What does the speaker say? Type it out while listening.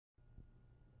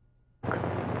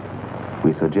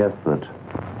We suggest that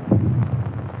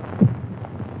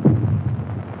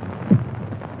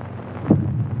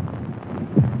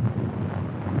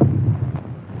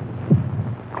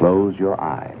close your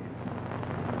eyes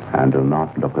and do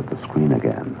not look at the screen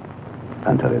again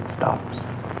until it stops.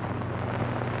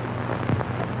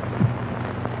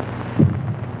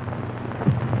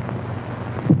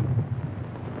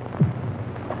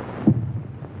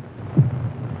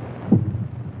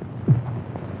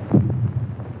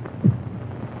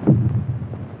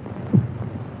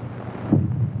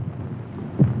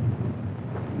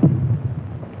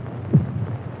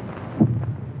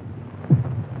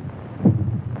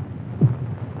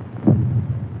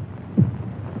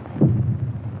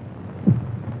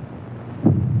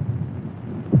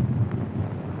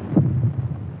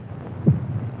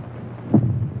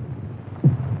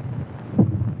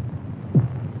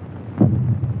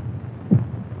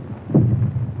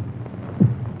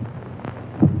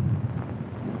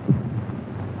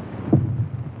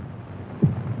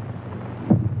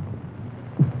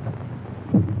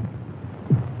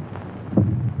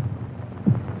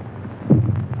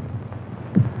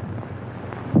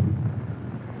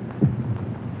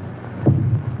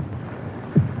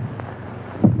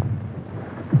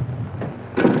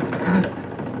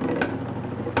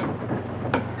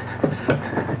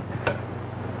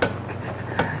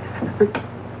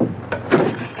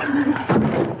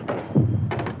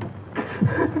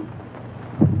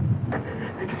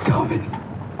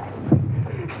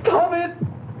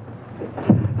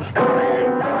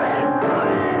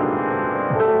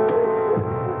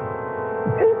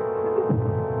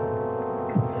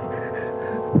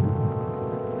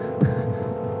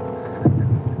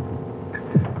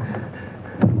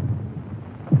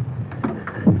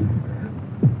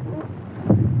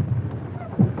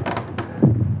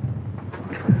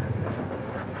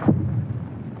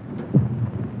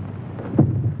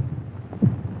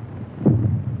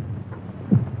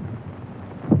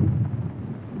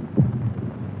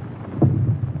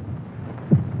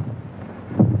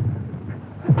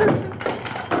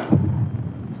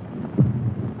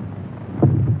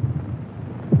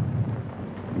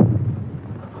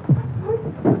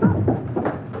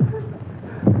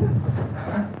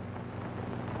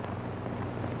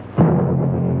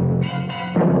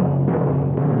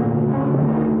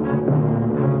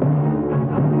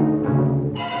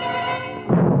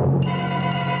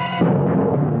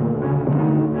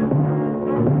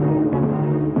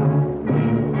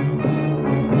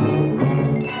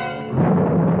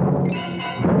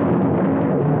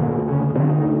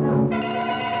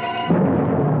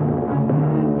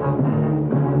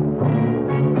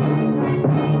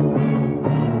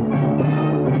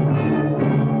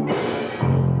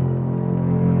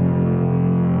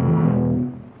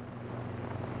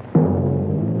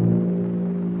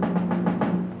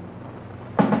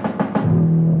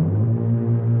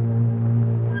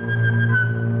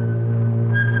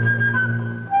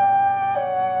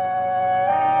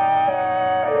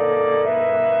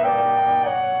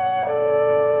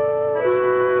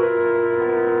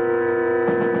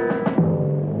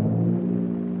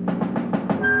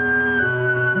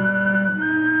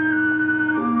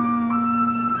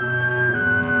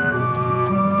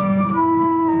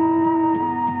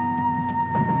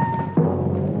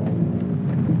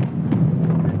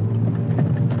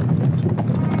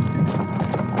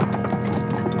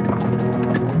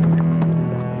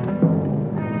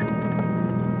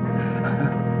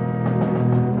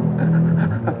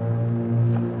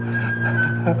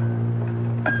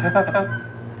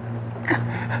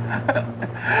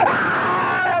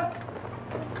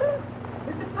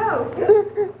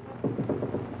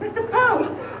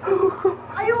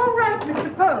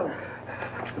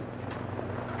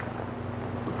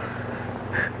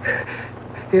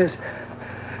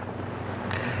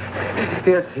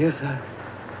 Yes,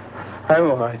 I'm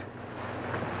all right.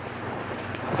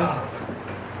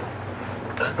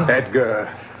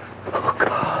 Edgar. Oh,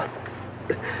 God.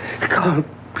 Carl,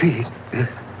 please.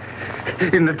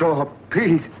 In the drawer,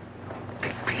 please.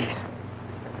 Please.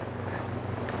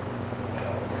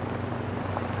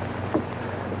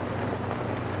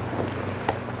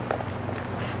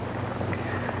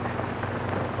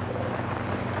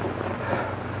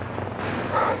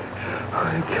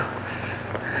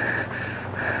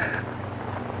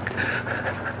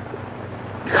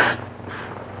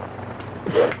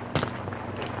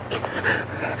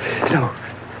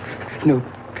 No,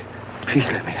 please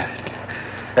let me have it.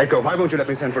 Edgar, why won't you let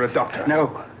me send for a doctor?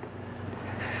 No.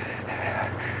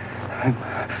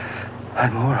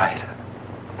 I'm all right.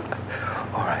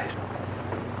 All right.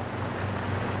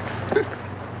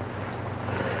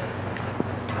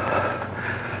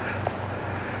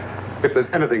 If there's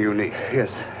anything you need. Yes.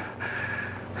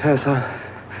 Yes,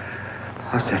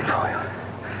 I'll send for you.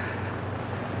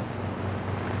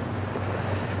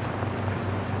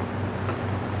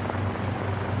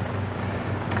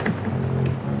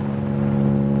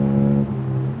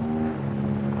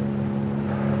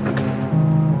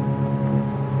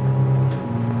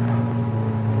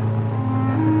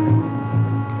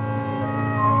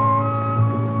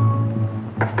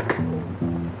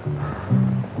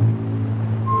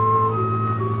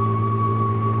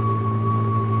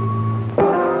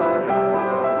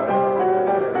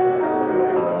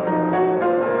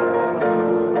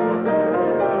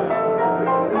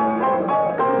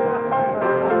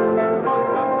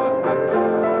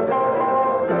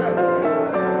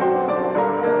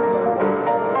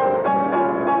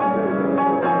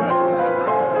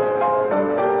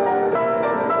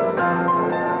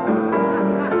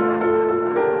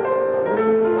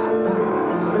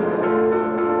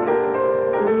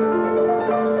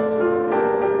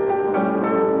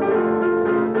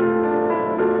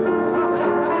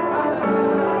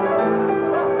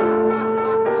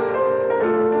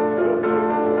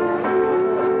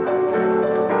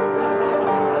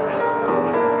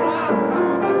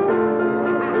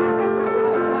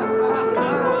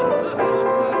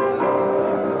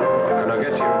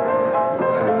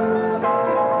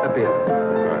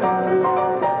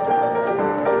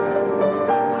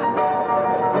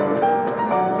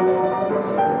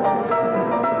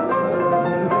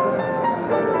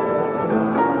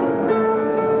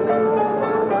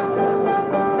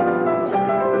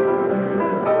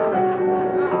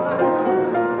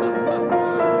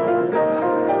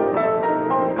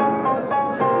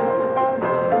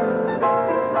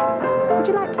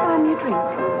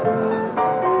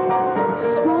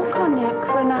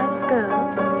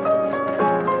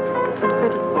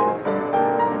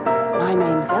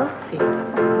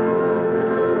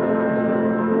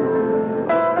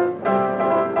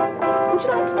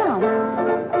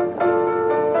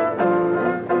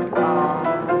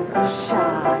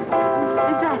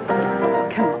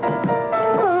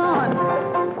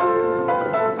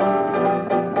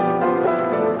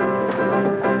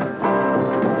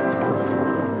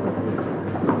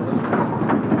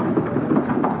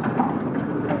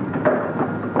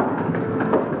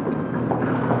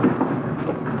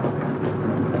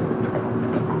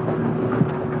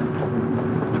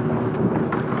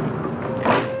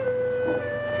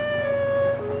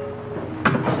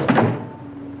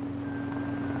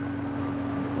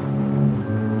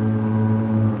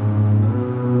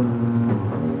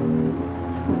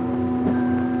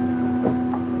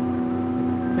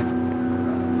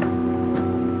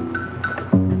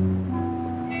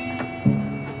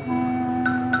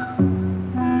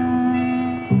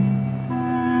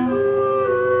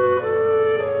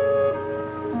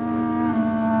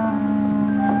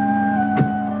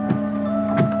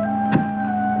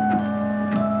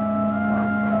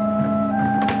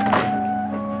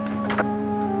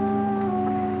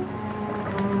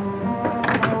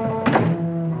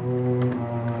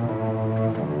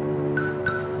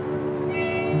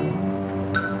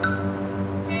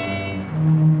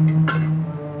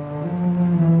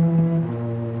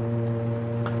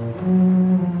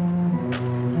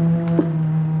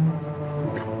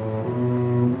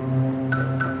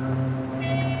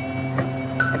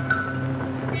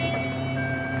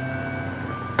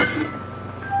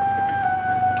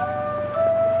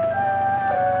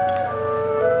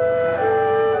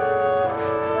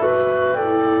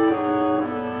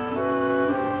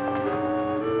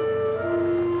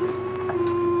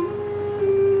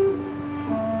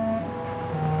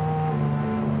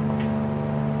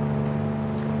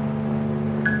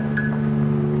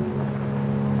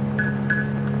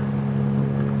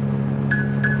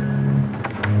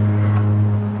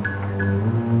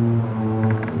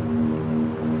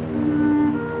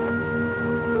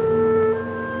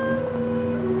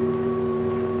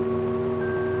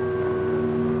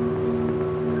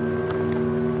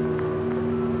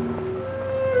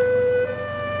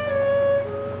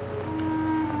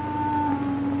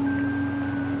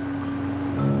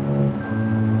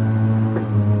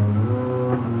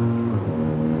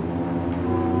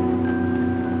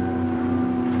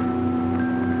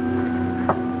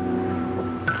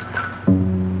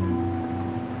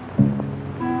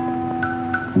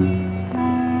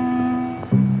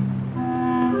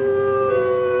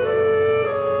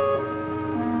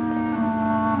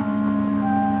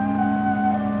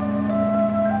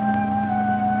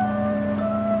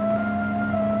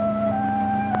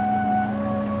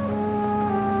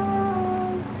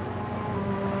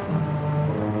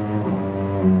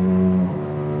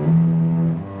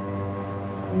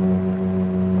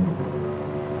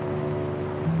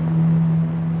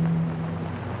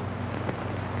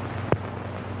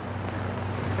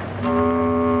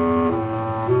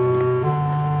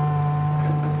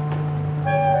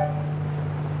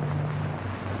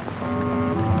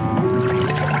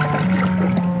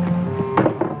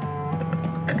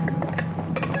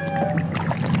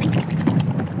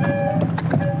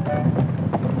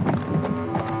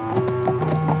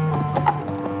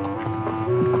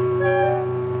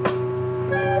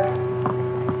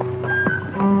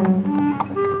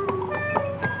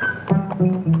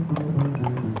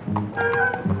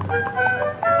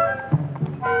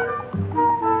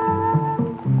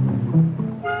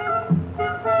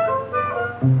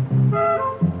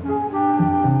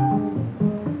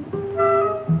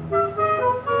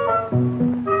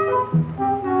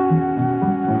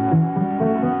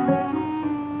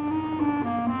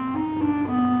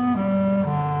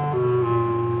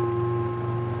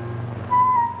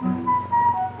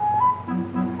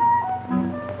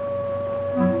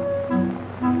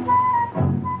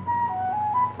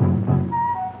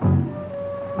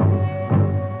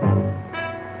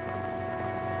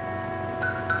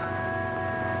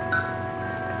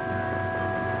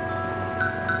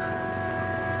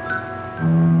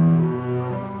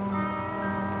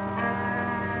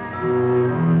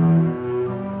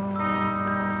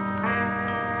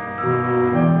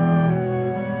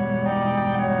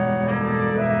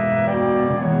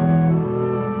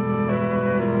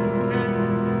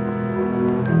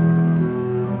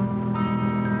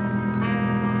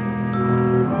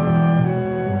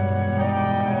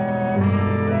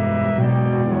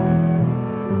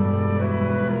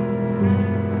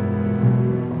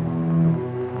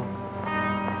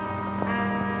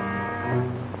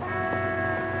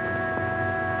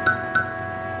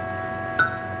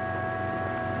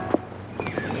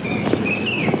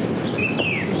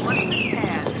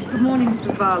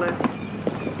 parlor.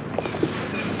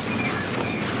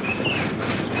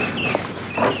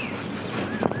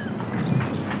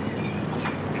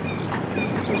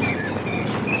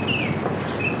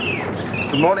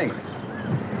 Good morning.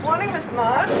 Morning, Mr.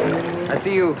 Marsh. I see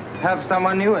you have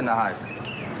someone new in the house.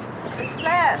 It's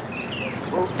Claire.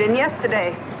 Moved in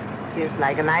yesterday. Seems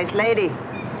like a nice lady.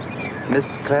 Miss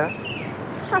Claire?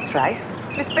 That's right.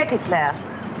 Miss Betty Claire.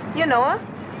 You know her?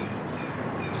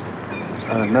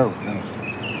 No.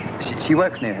 She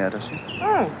works near here, does she?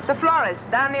 Oh, the florist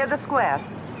down near the square.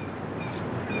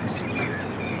 I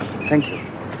see. Thank you.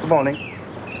 Good morning.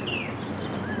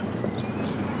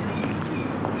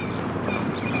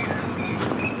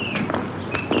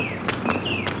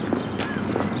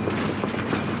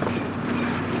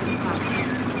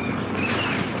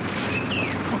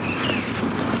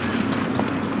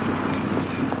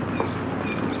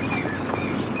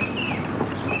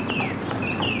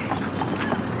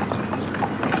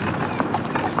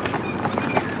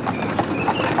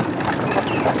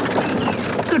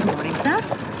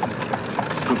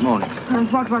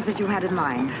 What was it you had in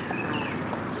mind?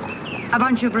 A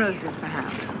bunch of roses,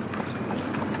 perhaps?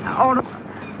 Or...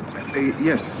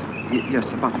 Yes,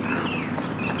 a button.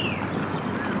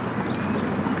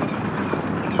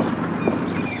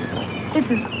 This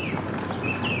is...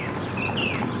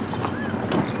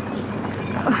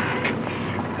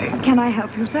 Can I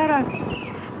help you, sir?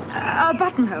 A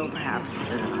buttonhole, perhaps?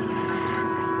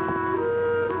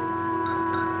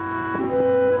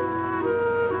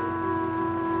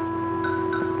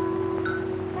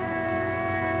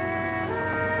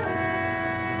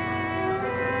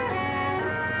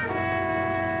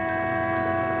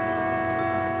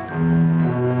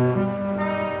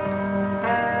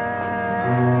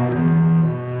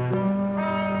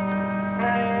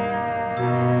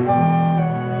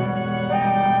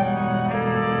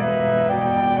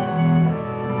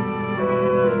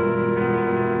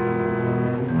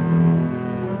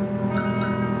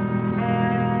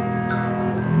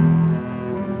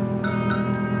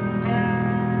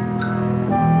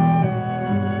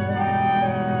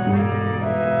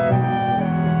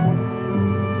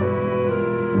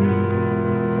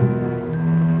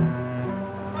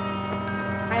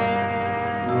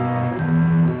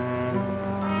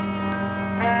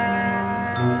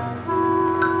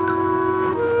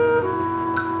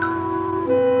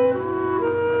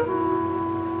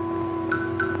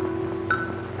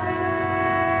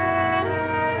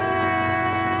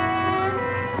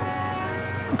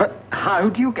 How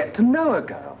do you get to know a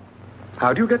girl?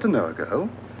 How do you get to know a girl?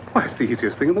 Why, it's the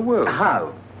easiest thing in the world.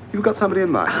 How? You've got somebody in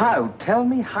mind. How? Tell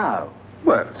me how.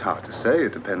 Well, it's hard to say.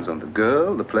 It depends on the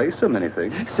girl, the place, so many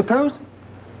things. Suppose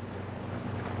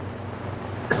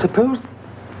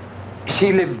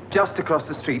she lived just across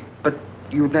the street, but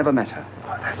you'd never met her.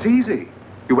 Oh, that's easy.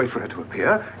 You wait for her to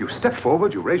appear, you step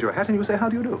forward, you raise your hat, and you say, how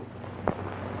do you do?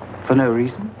 For no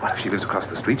reason? Well, if she lives across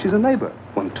the street, she's a neighbor.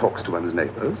 One talks to one's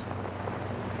neighbors.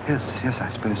 Yes,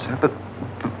 I suppose so. But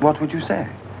what would you say?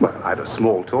 Well, either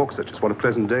small talk, such as what a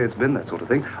pleasant day it's been, that sort of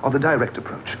thing, or the direct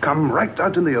approach. Come right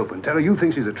out in the open. Tell her you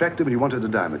think she's attractive and you want her to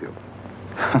dine with you.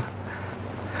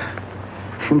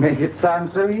 You make it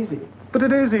sound so easy. But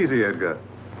it is easy, Edgar.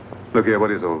 Look here,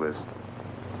 what is all this?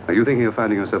 Are you thinking of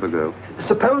finding yourself a girl?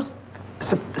 Suppose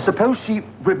she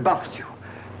rebuffs you.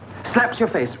 Slaps your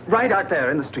face right out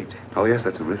there in the street. Oh, yes,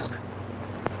 that's a risk.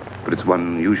 But it's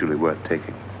one usually worth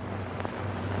taking.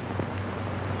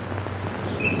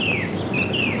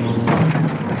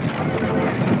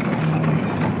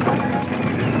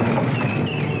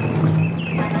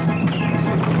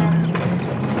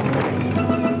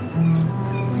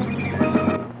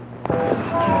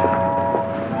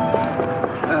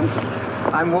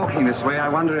 I'm walking this way. I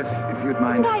wonder if you'd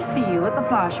mind... Did I see you at the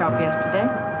flower shop yesterday?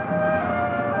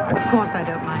 Of course I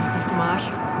don't mind, Mr. Marsh.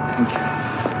 Thank you.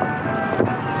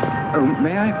 Oh,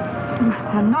 may I?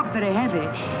 They're not very heavy.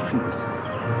 Please.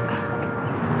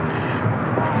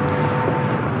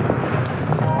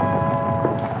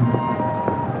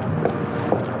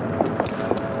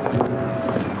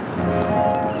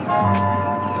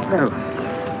 Oh.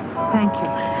 Thank you.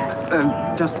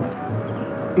 Just...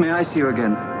 May I see you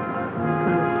again?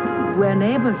 We're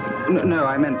neighbors. No,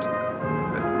 I meant...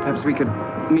 perhaps we could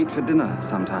meet for dinner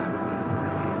sometime.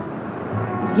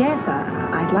 Yes,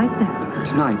 I'd like that.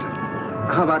 Tonight.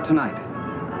 How about tonight?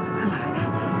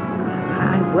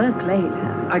 I work late.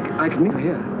 I could meet you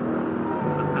here.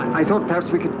 I thought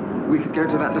perhaps we could go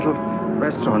to that little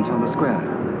restaurant on the square.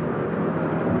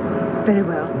 Very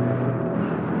well.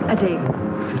 A day.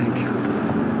 Thank you.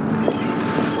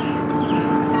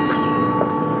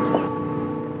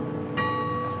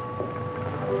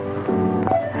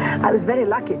 I was very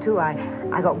lucky, too. I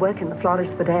got work in the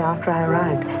florist the day after I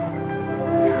arrived.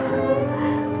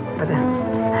 But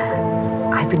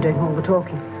I've been doing all the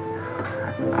talking.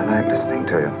 I like listening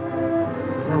to you.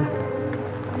 Well,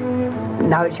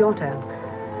 now it's your turn.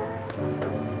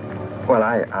 Well,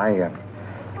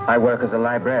 I work as a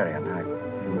librarian.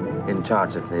 I'm in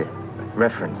charge of the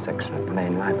reference section of the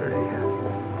main library here.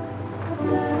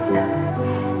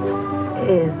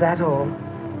 Is that all?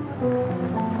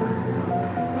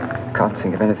 Can't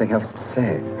think of anything else to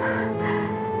say.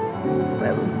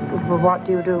 Well, what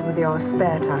do you do with your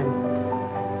spare time?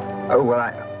 Oh, well,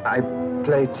 I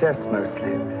play chess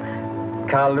mostly.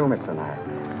 Carl Loomis and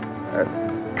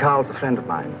I. Carl's a friend of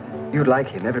mine. You'd like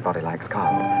him. Everybody likes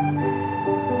Carl.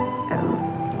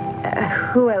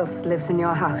 Who else lives in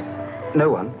your house? No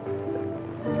one.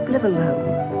 Live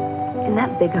alone? In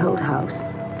that big old house?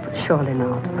 Surely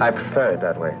not. I prefer it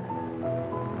that way.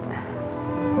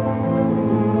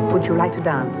 Would you like to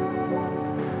dance?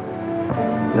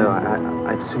 No,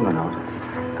 I'd sooner not.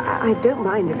 I don't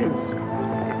mind if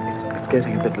it's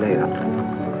getting a bit late.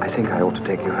 I think I ought to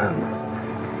take you home.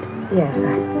 Yes,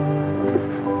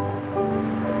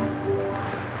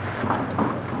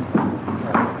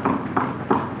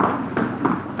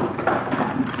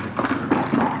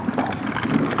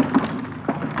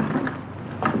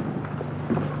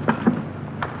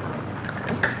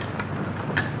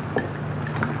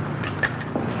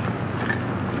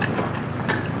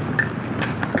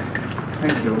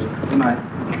 Thank you. Good night.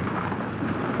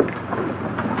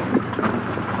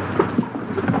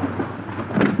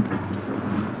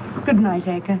 Good night,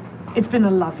 Acre. It's been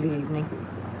a lovely evening.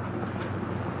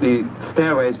 The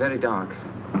stairway is very dark.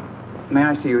 May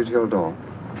I see you at your door?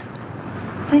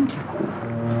 Thank you.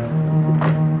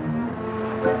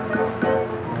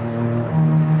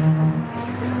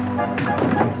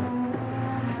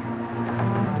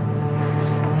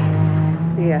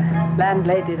 the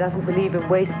landlady doesn't believe in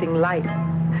wasting light.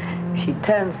 She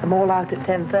turns them all out at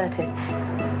 10:30.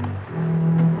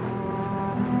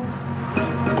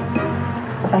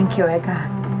 Thank you, Edgar.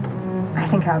 I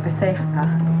think I'll be safe now.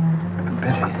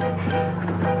 Betty.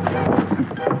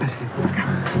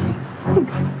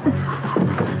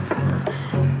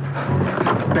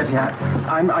 Betty,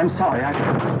 I'm sorry.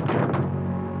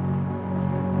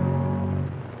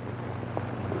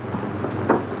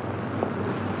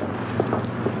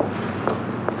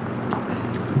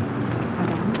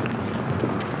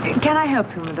 Can I help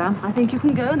you, madame? I think you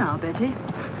can go now, Betty.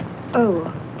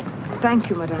 Oh, thank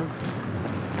you, madame.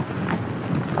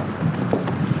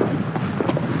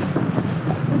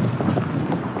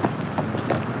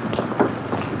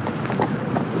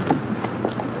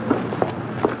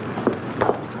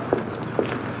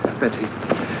 Betty,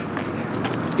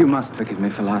 you must forgive me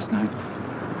for last night.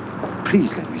 Please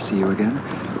let me see you again.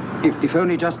 If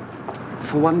only just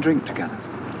for one drink together.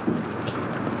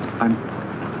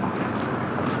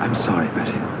 I'm sorry,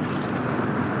 Betty.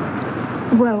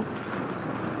 Well,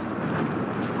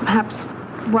 perhaps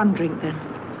one drink then.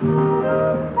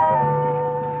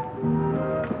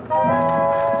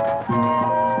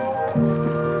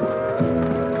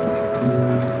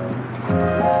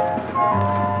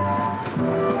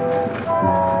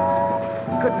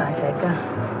 Good night, Edgar.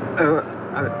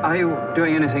 Are you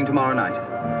doing anything tomorrow night?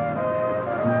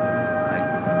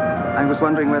 I was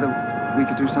wondering whether we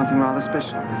could do something rather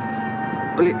special.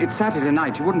 Well, it's Saturday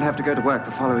night. You wouldn't have to go to work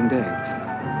the following day.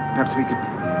 Perhaps we could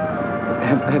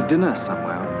have dinner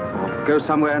somewhere, or go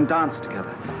somewhere and dance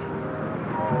together.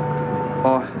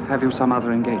 Or have you some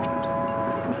other engagement?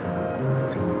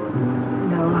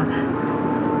 No,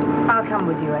 I'll come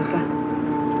with you, Edgar.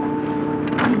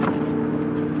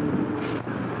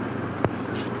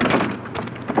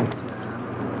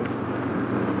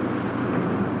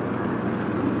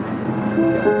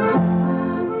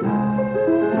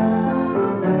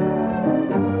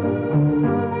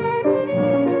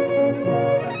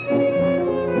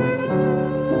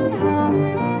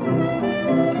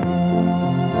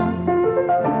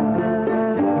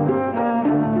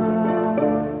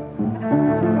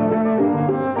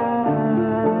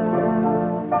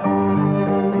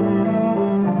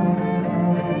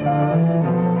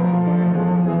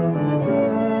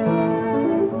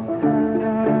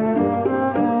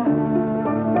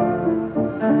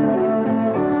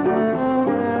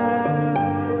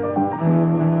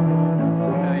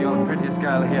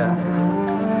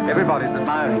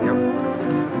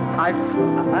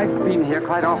 I've been here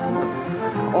quite often, but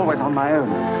always on my own.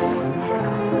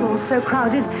 Oh, so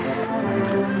crowded.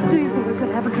 Do you think we could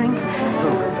have a drink? Oh,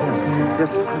 yes,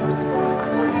 of course.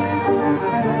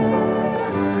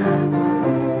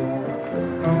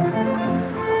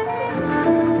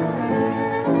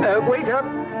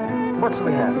 What shall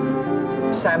we have?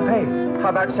 Champagne. How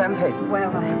about champagne? Well,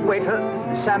 Waiter,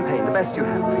 champagne, the best you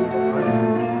have, please.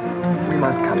 We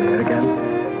must come here again.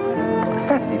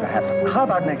 Saturday, perhaps. How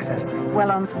about next Saturday?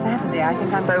 well, on Saturday, I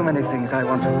think I'm... So many things I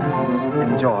want to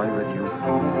enjoy with you.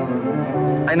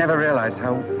 I never realized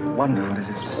how wonderful it is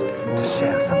to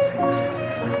share something.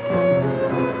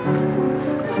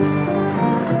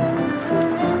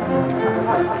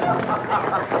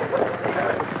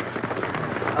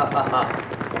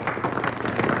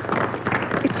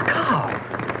 It's Carl.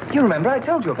 You remember I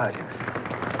told you about him.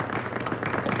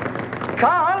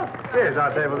 Carl! Here's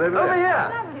our table, David. Over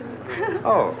here.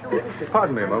 Oh,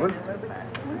 pardon me a moment.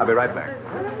 I'll be right back.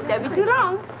 Don't be too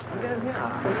long.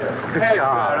 Hey,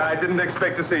 Carl, I didn't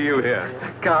expect to see you here.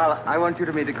 Carl, I want you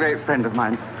to meet a great friend of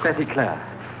mine, Betty Clare.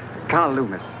 Carl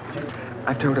Loomis.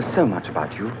 I've told her so much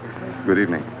about you. Good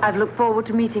evening. I've looked forward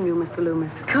to meeting you, Mr.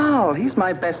 Loomis. Carl, he's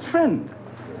my best friend.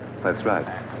 That's right.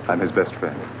 I'm his best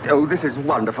friend. Oh, this is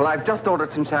wonderful. I've just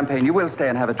ordered some champagne. You will stay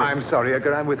and have a drink. I'm sorry,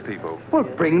 Edgar. I'm with people. Well,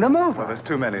 bring them over. Well, there's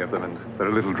too many of them, and they're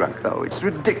a little drunk. Oh, it's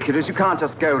ridiculous. You can't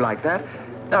just go like that.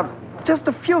 Now, just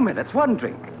a few minutes, one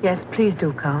drink. Yes, please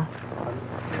do, Carl.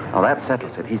 Oh, that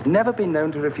settles it. He's never been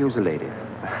known to refuse a lady.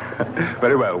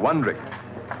 Very well, one drink.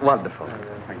 Wonderful.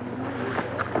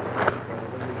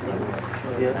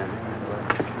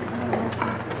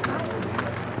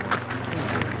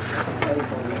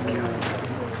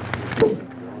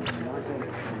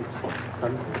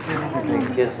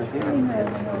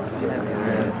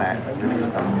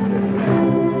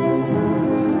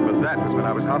 But that was when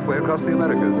I was halfway across the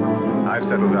Americas. I've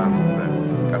settled down since then.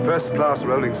 A first-class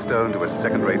Rolling Stone to a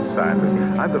second-rate scientist.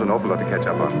 I've got an awful lot to catch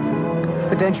up on.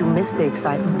 But don't you miss the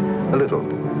excitement? A little.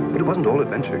 But it wasn't all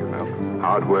adventure, you know.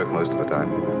 Hard work most of the time.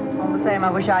 All the same,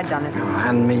 I wish I'd done it.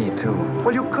 And me, too.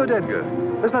 Well, you could, Edgar.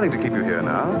 There's nothing to keep you here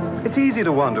now. It's easy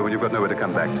to wander when you've got nowhere to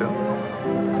come back to.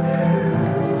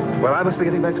 Well, I must be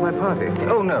getting back to my party.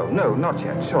 Oh, no, not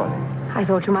yet, surely. I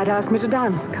thought you might ask me to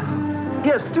dance, Carl.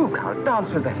 Yes, do, Carl. Dance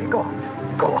with Betty. Go on.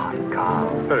 Go on, Carl.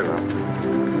 Very well.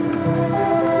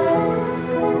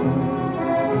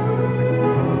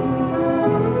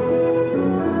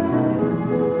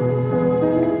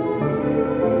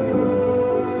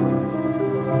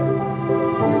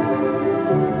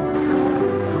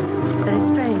 Very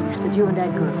strange that you and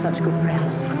Edgar are such good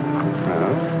friends.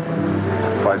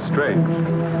 Quite strange.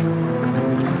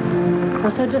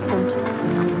 You're so different.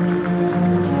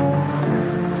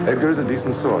 Edgar is a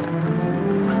decent sort.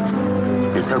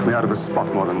 He's helped me out of a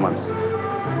spot more than once.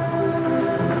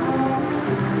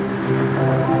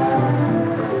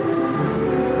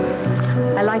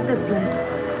 I like this place.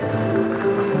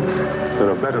 There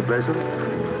are better places.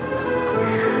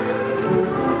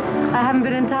 I haven't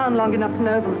been in town long enough to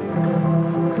know them.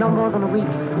 Not more than a week.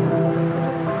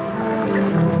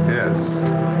 Yes.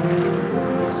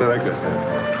 So Edgar said.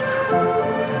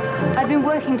 I've been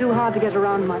working too hard to get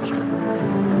around much.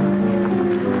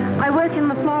 I work in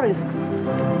the florist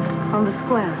on the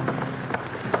square.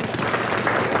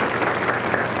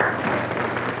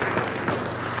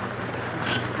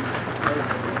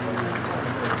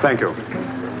 Thank you.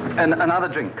 And another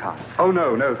drink, Carl. Oh,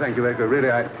 no, thank you, Edgar. Really,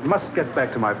 I must get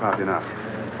back to my party now.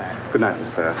 Good night,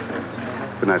 Miss Clare.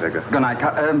 Good night, Edgar. Good night,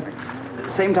 Carl.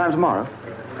 Same time tomorrow?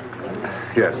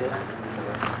 Yes.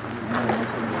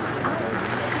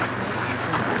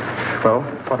 Well,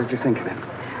 what did you think of him?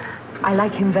 I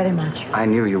like him very much. I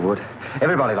knew you would.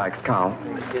 Everybody likes Carl.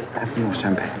 Have some more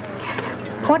champagne.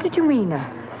 What did you mean,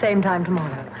 same time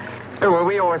tomorrow? Oh, well,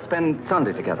 we always spend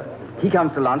Sunday together. He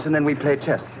comes to lunch and then we play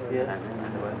chess.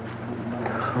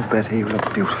 Oh, Betty, you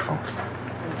look beautiful.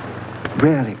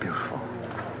 Really beautiful.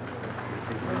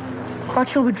 What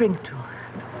shall we drink to?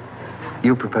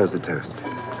 You propose a toast.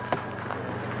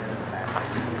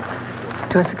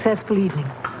 To a successful evening.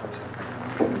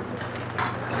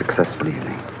 A successful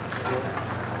evening.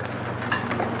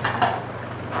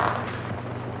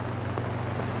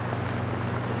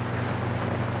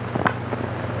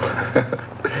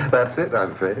 That's it,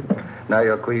 I'm afraid. Now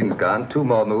your queen's gone. 2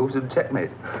 more moves and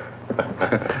checkmate.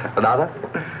 Another?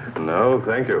 No,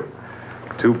 thank you.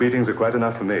 2 beatings are quite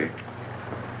enough for me.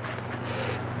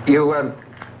 You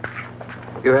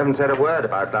haven't said a word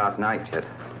about last night yet.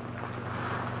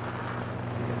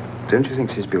 Don't you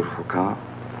think she's beautiful, Carl?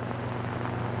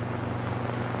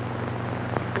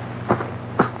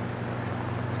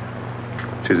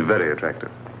 She's very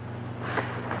attractive.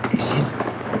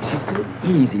 She's so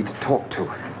easy to talk to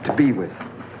be with.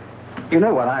 You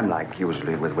know what I'm like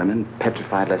usually with women,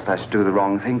 petrified lest I should do the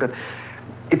wrong thing, but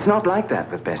it's not like that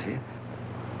with Betty.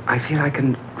 I feel I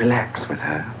can relax with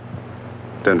her.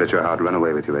 Don't let your heart run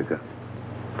away with you, Edgar.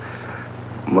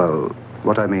 Well,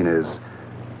 what I mean is,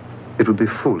 it would be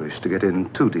foolish to get in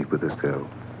too deep with this girl.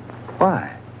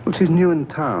 Why? Well, she's new in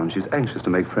town. She's anxious to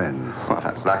make friends. Well,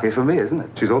 that's lucky for me, isn't it?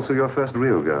 She's also your first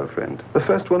real girlfriend. The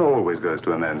first one always goes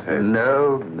to a man's head.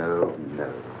 No.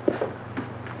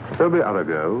 There'll be other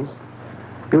girls.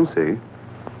 You'll see.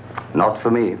 Not for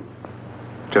me.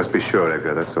 Just be sure,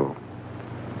 Edgar, that's all.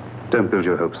 Don't build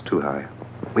your hopes too high.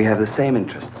 We have the same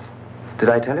interests. Did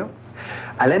I tell you?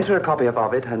 I lent her a copy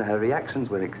of it, and her reactions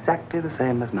were exactly the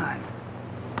same as mine.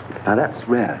 Now, that's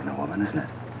rare in a woman, isn't it?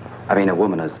 I mean, a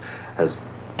woman as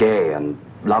gay and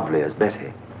lovely as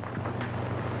Betty.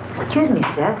 Excuse me,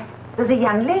 sir. There's a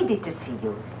young lady to see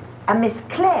you. A Miss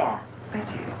Clare.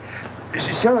 Betty?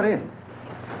 Show her in.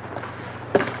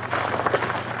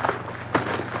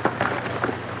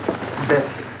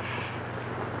 Bessie.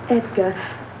 Edgar,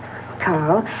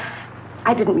 Carl,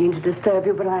 I didn't mean to disturb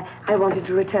you, but I wanted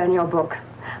to return your book.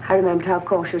 I remembered how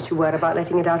cautious you were about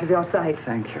letting it out of your sight.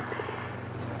 Thank you.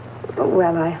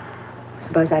 Well, I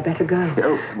suppose I better go.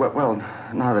 Oh, well,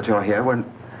 now that you're here, won't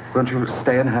you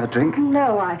stay and have a drink?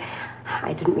 No,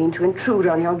 I didn't mean to intrude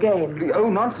on your game. Oh,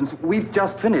 nonsense. We've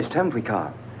just finished, haven't we,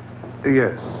 Carl?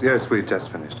 Yes, we've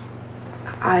just finished.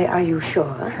 Are you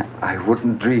sure? I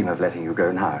wouldn't dream of letting you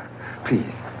go now. Please.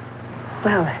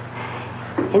 Well,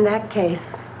 in that case...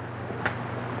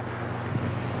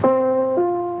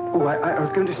 Oh, I was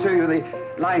going to show you the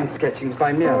line sketchings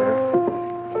by Miro.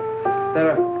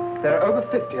 There are over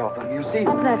 50 of them, you see.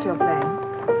 Is that your playing?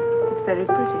 It's very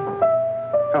pretty.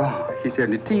 Oh, he's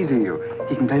only teasing you.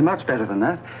 He can play much better than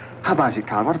that. How about it,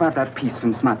 Carl? What about that piece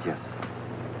from Smatya?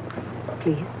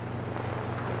 Please.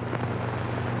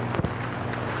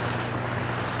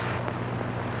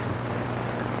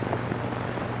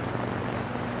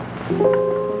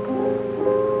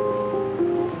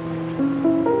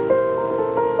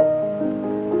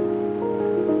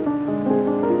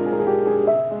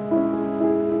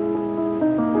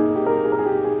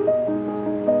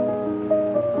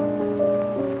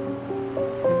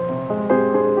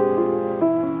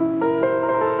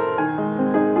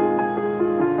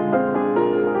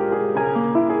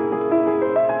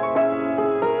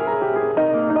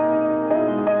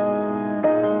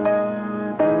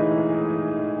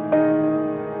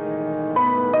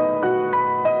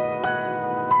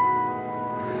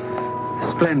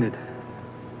 Splendid.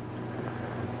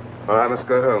 Well, I must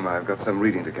go home. I've got some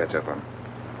reading to catch up on.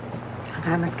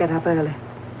 And I must get up early.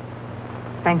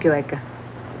 Thank you, Edgar.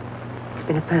 It's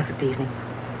been a perfect evening.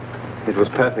 It was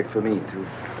perfect for me, too.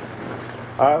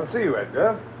 I'll see you,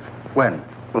 Edgar. When?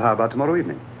 Well, how about tomorrow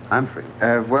evening? I'm free.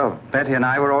 Well, Betty and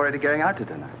I were already going out to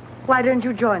dinner. Why don't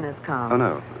you join us, Carl? Oh,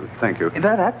 no. Thank you.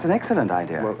 That's an excellent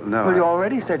idea. Well, no, Well, you I-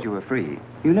 already said you were free.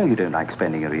 You know you don't like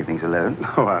spending your evenings alone.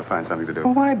 Oh, I'll find something to do.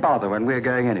 Well, why bother when we're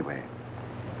going anyway?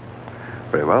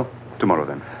 Very well. Tomorrow,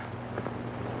 then.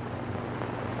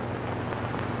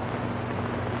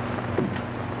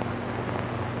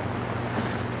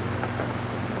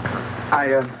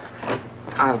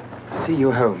 I'll see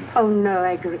you home. Oh, no,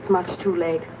 Edgar, it's much too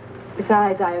late.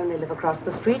 Besides, I only live across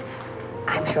the street.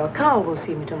 I'm sure Carl will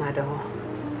see me to my door.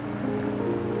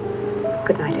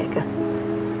 Good night, Edgar.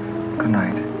 Good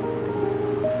night.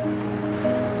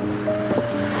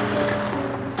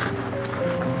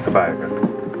 Goodbye, Edgar.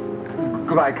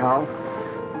 Goodbye, Carl.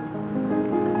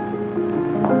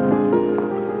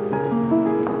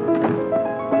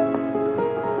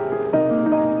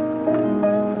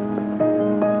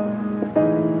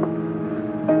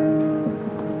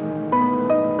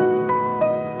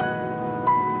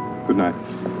 Good night.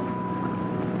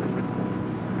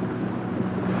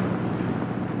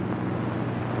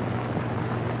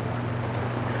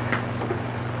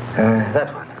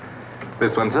 That one.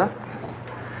 This one, sir? Yes.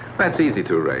 That's easy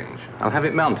to arrange. I'll have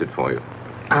it mounted for you.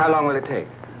 How long will it take?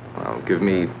 Well, give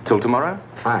me till tomorrow.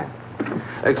 Fine.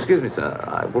 Excuse me, sir.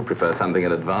 I would prefer something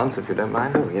in advance, if you don't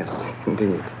mind. Oh, yes,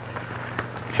 indeed.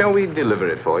 Shall we deliver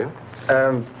it for you?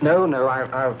 No,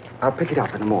 I'll pick it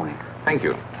up in the morning. Thank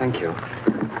you. Thank you.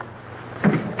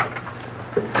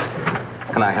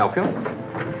 Can I help you?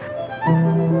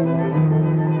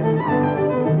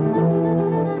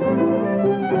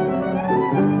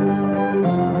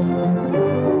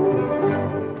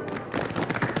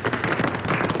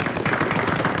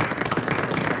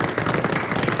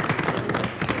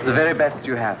 The very best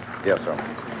you have. Yes, sir.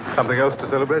 Something else to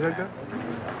celebrate, Edgar?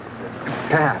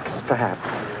 Perhaps.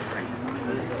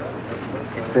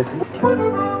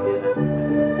 Betty?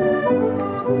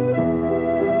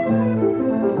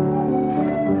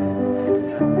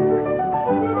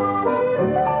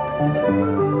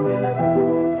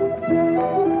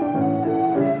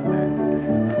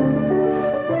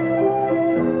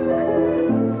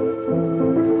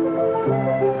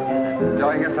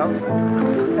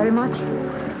 much.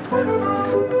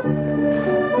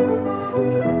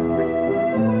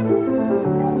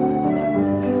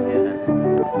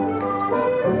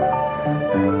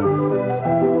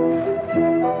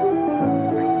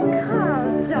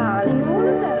 Carl, darling, all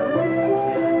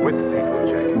alone. With people,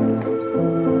 Jane.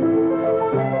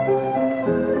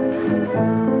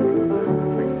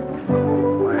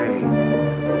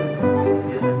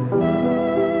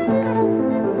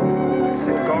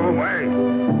 Go away.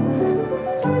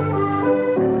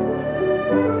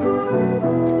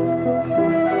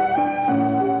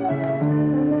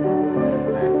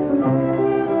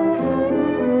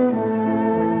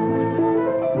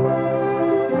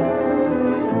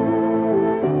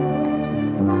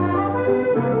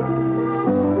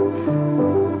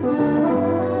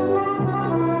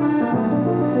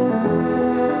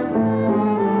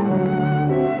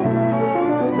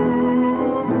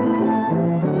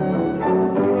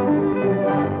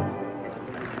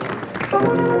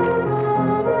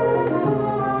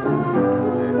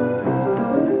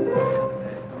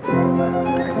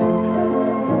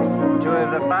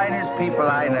 People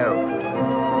I know,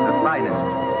 the finest,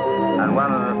 and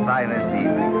one of the finest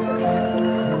evenings.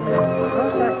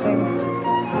 What's that thing?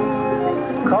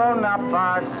 Con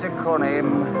apparseconem,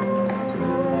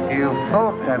 il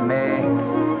fotame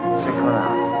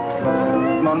secoram.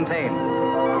 Montaigne,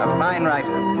 a fine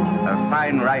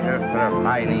writer for a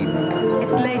fine evening.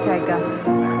 It's late, Edgar.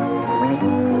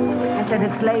 I said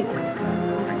it's late.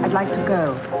 I'd like to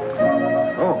go.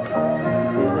 Oh,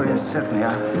 yes, certainly.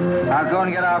 I'll go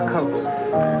and get our coats.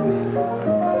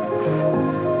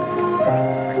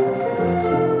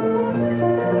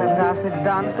 You haven't asked me to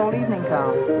dance all evening,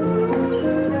 Carl.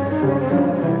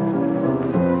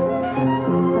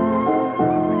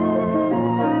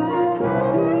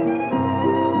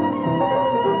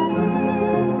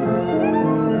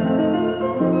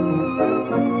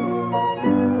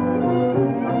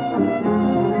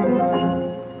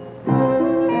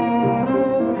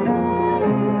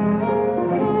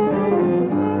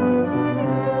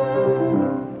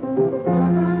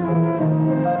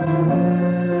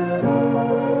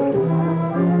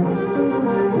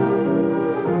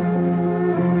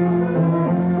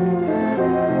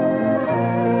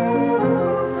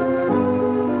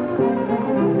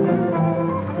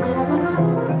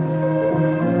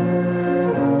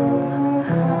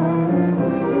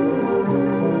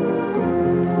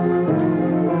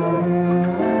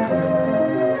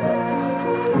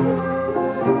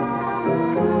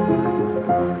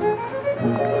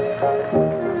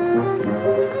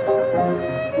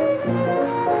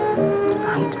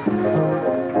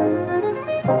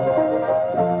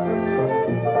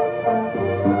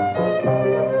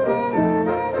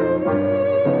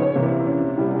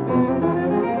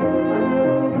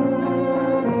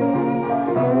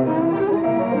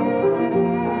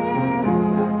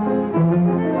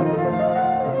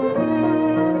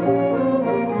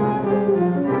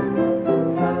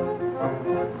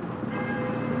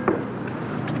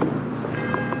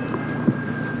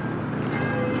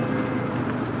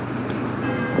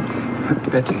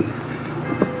 Betty,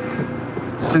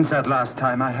 since that last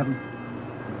time, I haven't...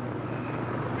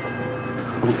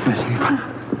 Oh, Betty.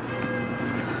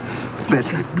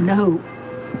 Betty. No.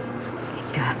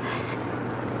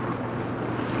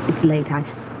 It's late. I'm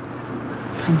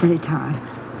very tired.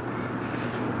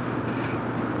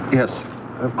 Yes,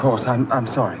 of course. I'm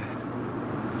sorry.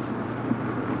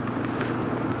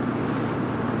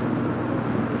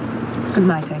 Good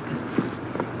night, Edgar.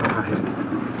 Bye.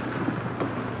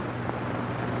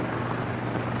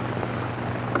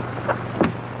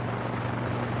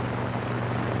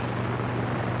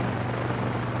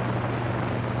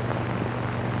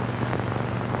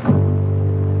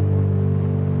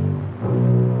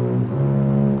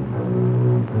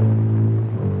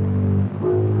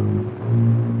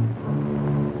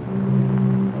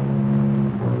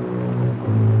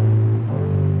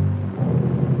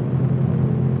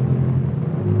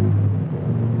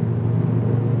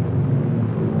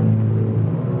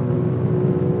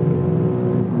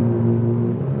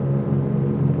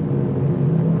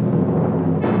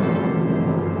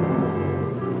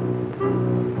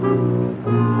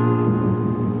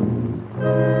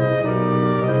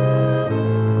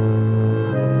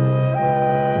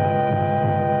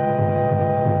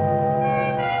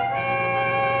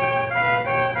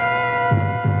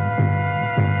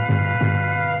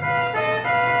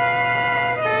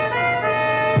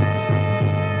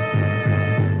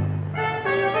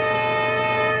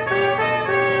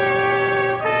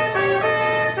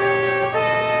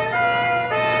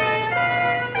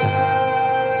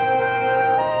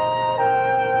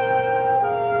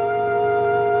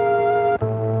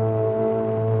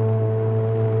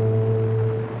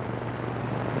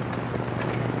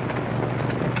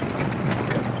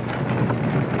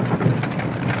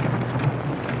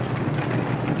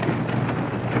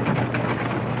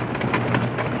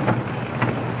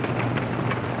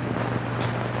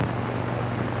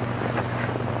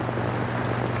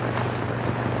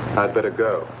 I'd better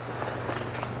go.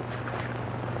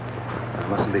 I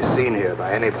mustn't be seen here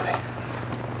by anybody.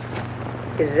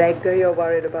 Is it Edgar you're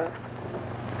worried about?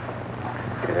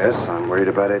 Yes, I'm worried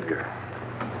about Edgar.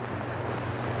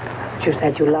 But you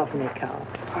said you love me, Carl.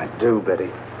 I do,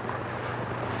 Betty.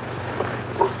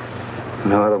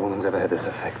 No other woman's ever had this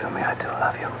effect on me. I do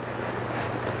love you.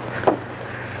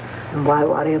 And why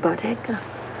worry about Edgar?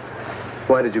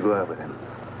 Why did you go out with him?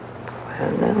 I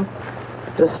don't know.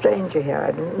 He was a stranger here.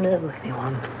 I didn't know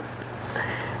anyone.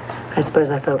 I suppose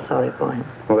I felt sorry for him.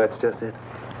 Well, that's just it.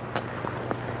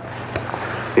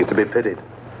 He's to be pitied.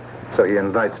 So he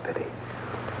invites pity.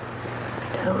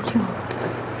 I told you.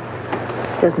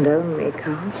 He doesn't own me,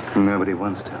 Carl. Nobody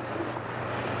wants to.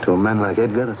 To a man like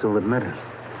Edgar, that's all that matters.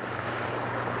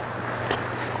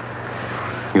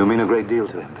 You mean a great deal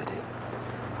to him, Betty.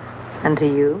 And to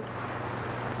you?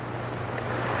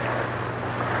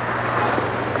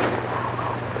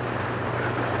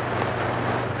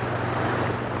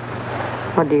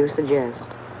 What do you suggest?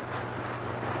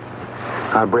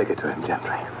 I'll break it to him gently.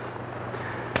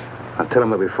 I'll tell him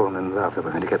that we've fallen in love, that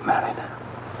we're going to get married.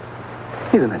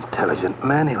 He's an intelligent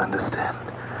man. He'll understand.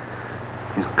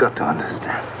 He's got to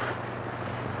understand.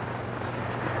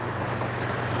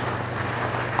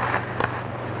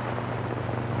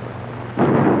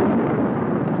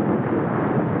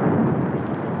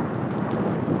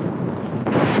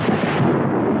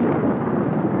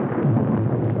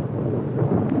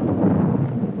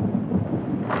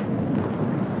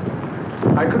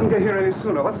 I couldn't get here any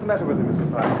sooner. What's the matter with him,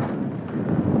 Mrs.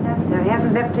 Payne? No, sir. He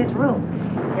hasn't left his room.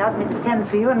 He asked me to send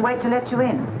for you and wait to let you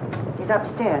in. He's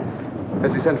upstairs.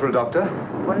 Has he sent for a doctor?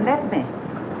 Wouldn't let me.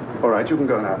 All right, you can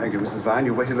go now. Thank you, Mrs. Vine.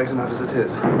 You've waited late enough as it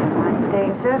is. I'm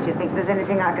staying, sir, if you think there's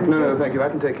anything I can do. No, thank you. I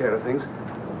can take care of things.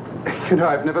 You know,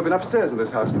 I've never been upstairs in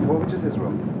this house before. Which is his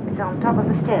room? It's on top of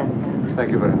the stairs, sir. Thank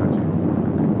you very much.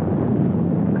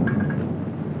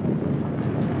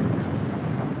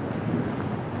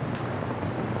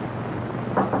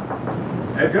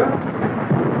 Edgar?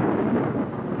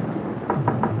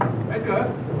 Edgar?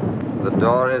 The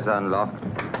door is unlocked.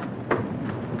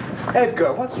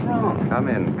 Edgar, what's wrong? Come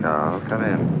in, Carl. Come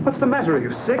in. What's the matter? Are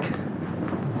you sick?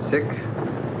 Sick?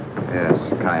 Yes,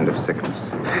 kind of sickness.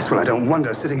 Yes, well, I don't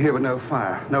wonder. Sitting here with no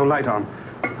fire, no light on.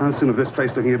 I'll soon have this place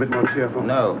looking a bit more cheerful.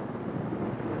 No.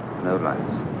 No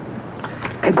lights.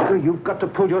 Edgar, you've got to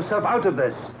pull yourself out of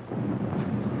this.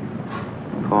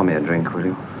 Pour me a drink, will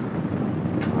you?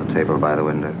 On the table by the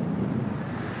window.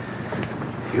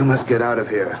 You must get out of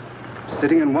here.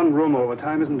 Sitting in one room all the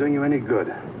time isn't doing you any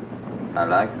good. I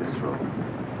like this room.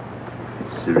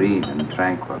 It's serene and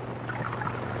tranquil.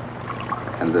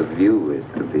 And the view is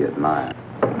to be admired.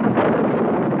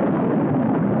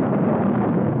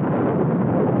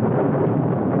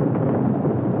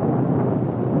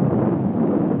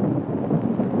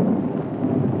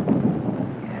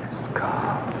 Yes,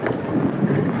 Carl.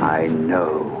 I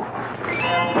know.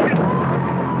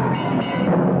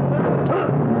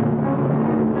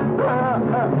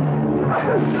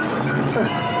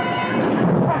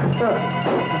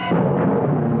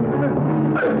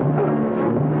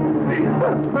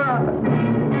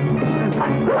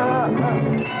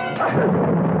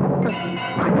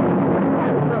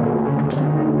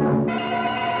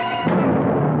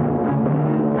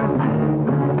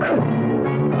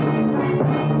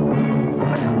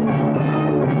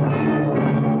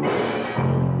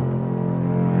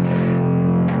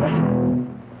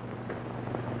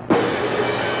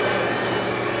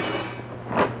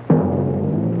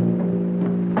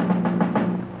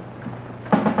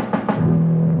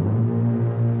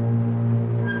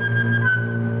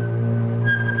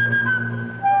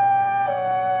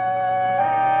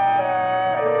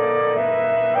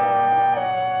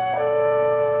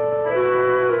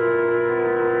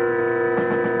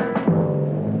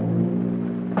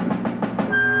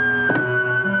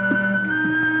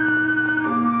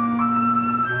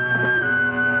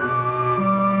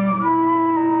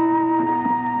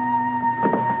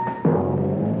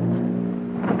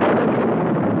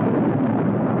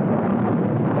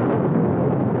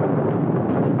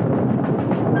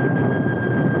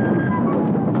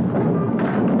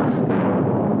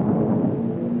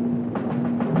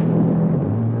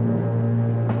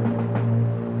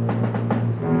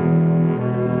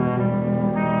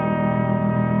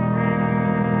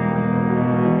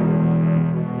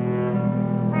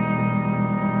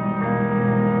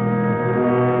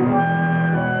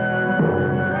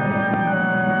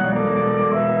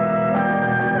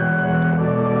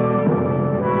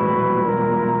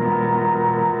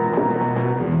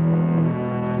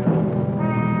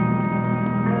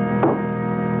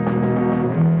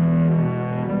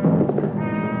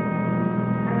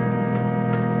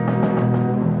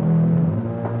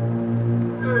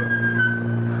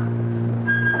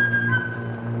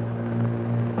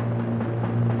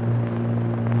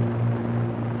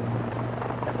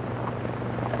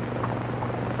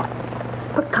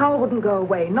 Carl wouldn't go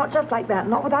away, not just like that,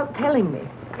 not without telling me.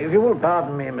 If you will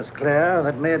pardon me, Miss Clare,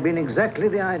 that may have been exactly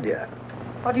the idea.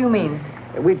 What do you mean?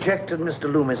 We checked at Mr.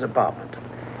 Loomis' apartment.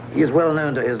 He is well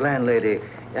known to his landlady,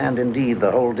 and indeed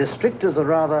the whole district as a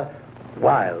rather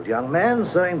wild young man,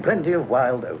 sowing plenty of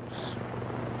wild oats.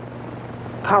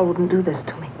 Carl wouldn't do this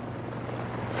to me.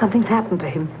 Something's happened to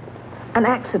him. An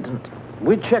accident.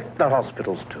 We checked the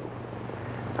hospitals, too.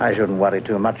 I shouldn't worry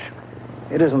too much.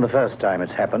 It isn't the first time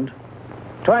it's happened.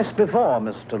 Twice before,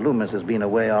 Mr. Loomis has been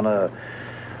away on a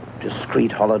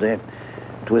discreet holiday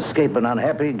to escape an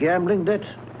unhappy gambling debt.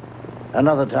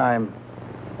 Another time,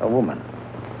 a woman.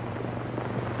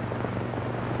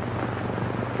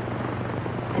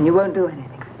 And you won't do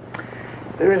anything?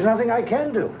 There is nothing I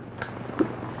can do.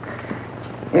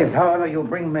 If, however, you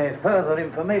bring me further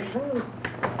information,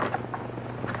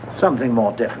 something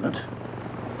more definite.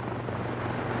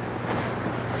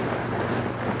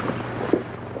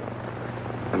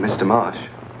 Mr. Marsh.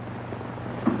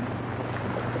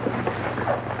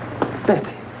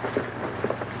 Betty.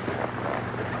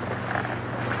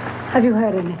 Have you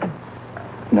heard anything?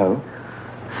 No.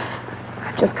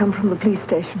 I've just come from the police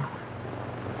station.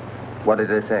 What did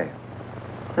they say?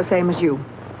 The same as you.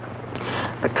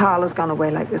 That Carl has gone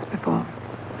away like this before.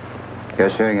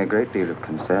 You're showing a great deal of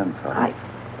concern for him.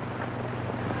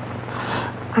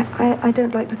 I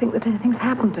don't like to think that anything's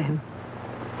happened to him.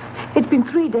 It's been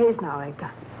 3 days now, Edgar.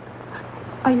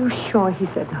 Are you sure he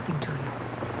said nothing to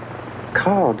you?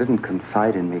 Carl didn't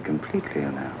confide in me completely, you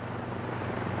know.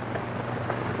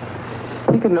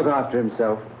 He can look after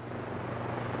himself.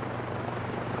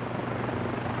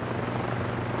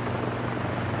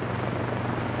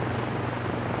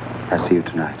 I'll see you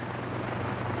tonight.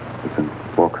 We can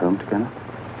walk home together.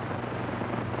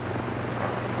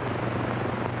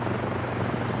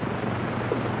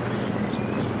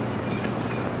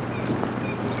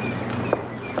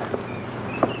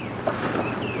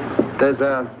 There's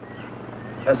a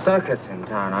circus in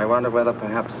town. I wonder whether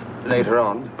perhaps later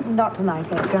on... Not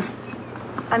tonight, Edgar.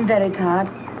 I'm very tired.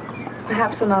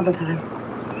 Perhaps another time.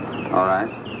 All right.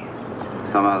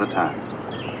 Some other time.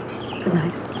 Good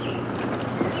night.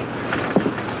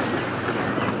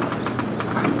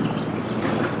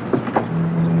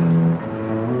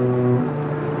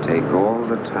 Take all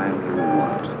the time you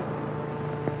want.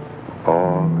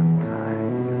 All the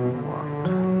time you want.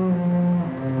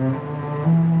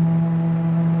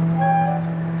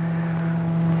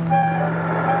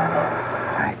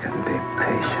 I can be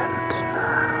patient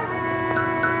now.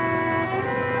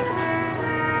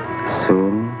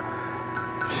 Soon,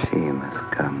 she must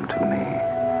come to me.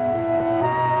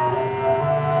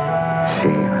 She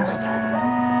must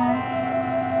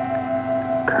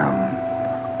come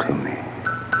to me.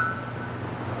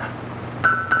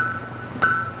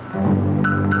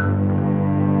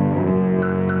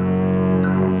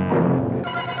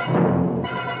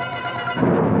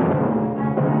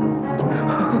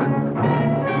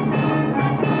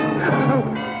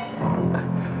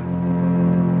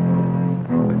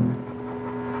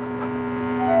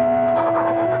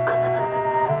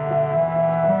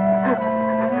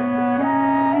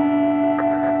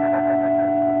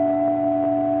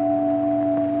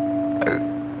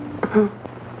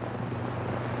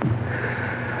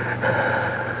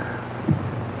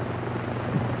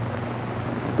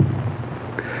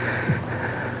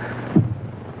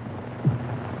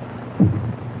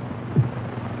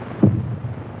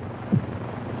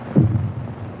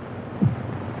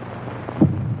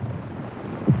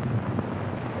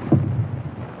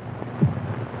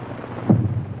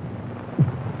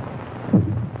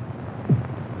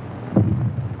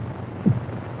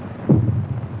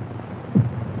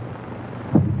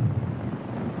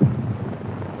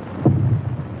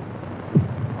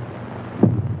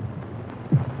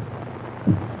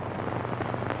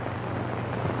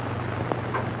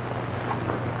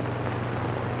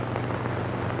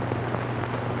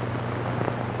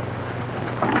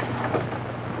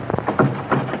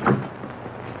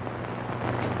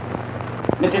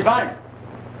 Mrs. Vine!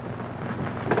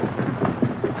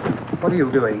 What are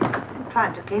you doing? I'm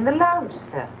trying to clean the lounge,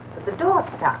 sir, but the door's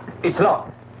stuck. It's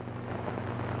locked.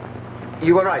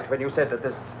 You were right when you said that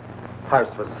this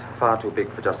house was far too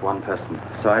big for just one person.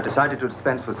 So I decided to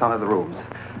dispense with some of the rooms.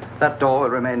 That door will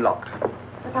remain locked.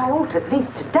 But I ought at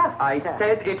least to dust, I sir.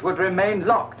 said it would remain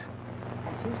locked.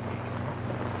 As you say, sir.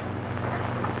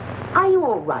 Are you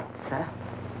all right, sir?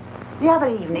 The other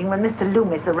evening when Mr.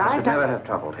 Loomis I arrived... should never have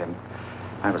troubled him.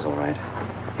 I was all right.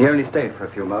 He only stayed for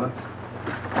a few moments.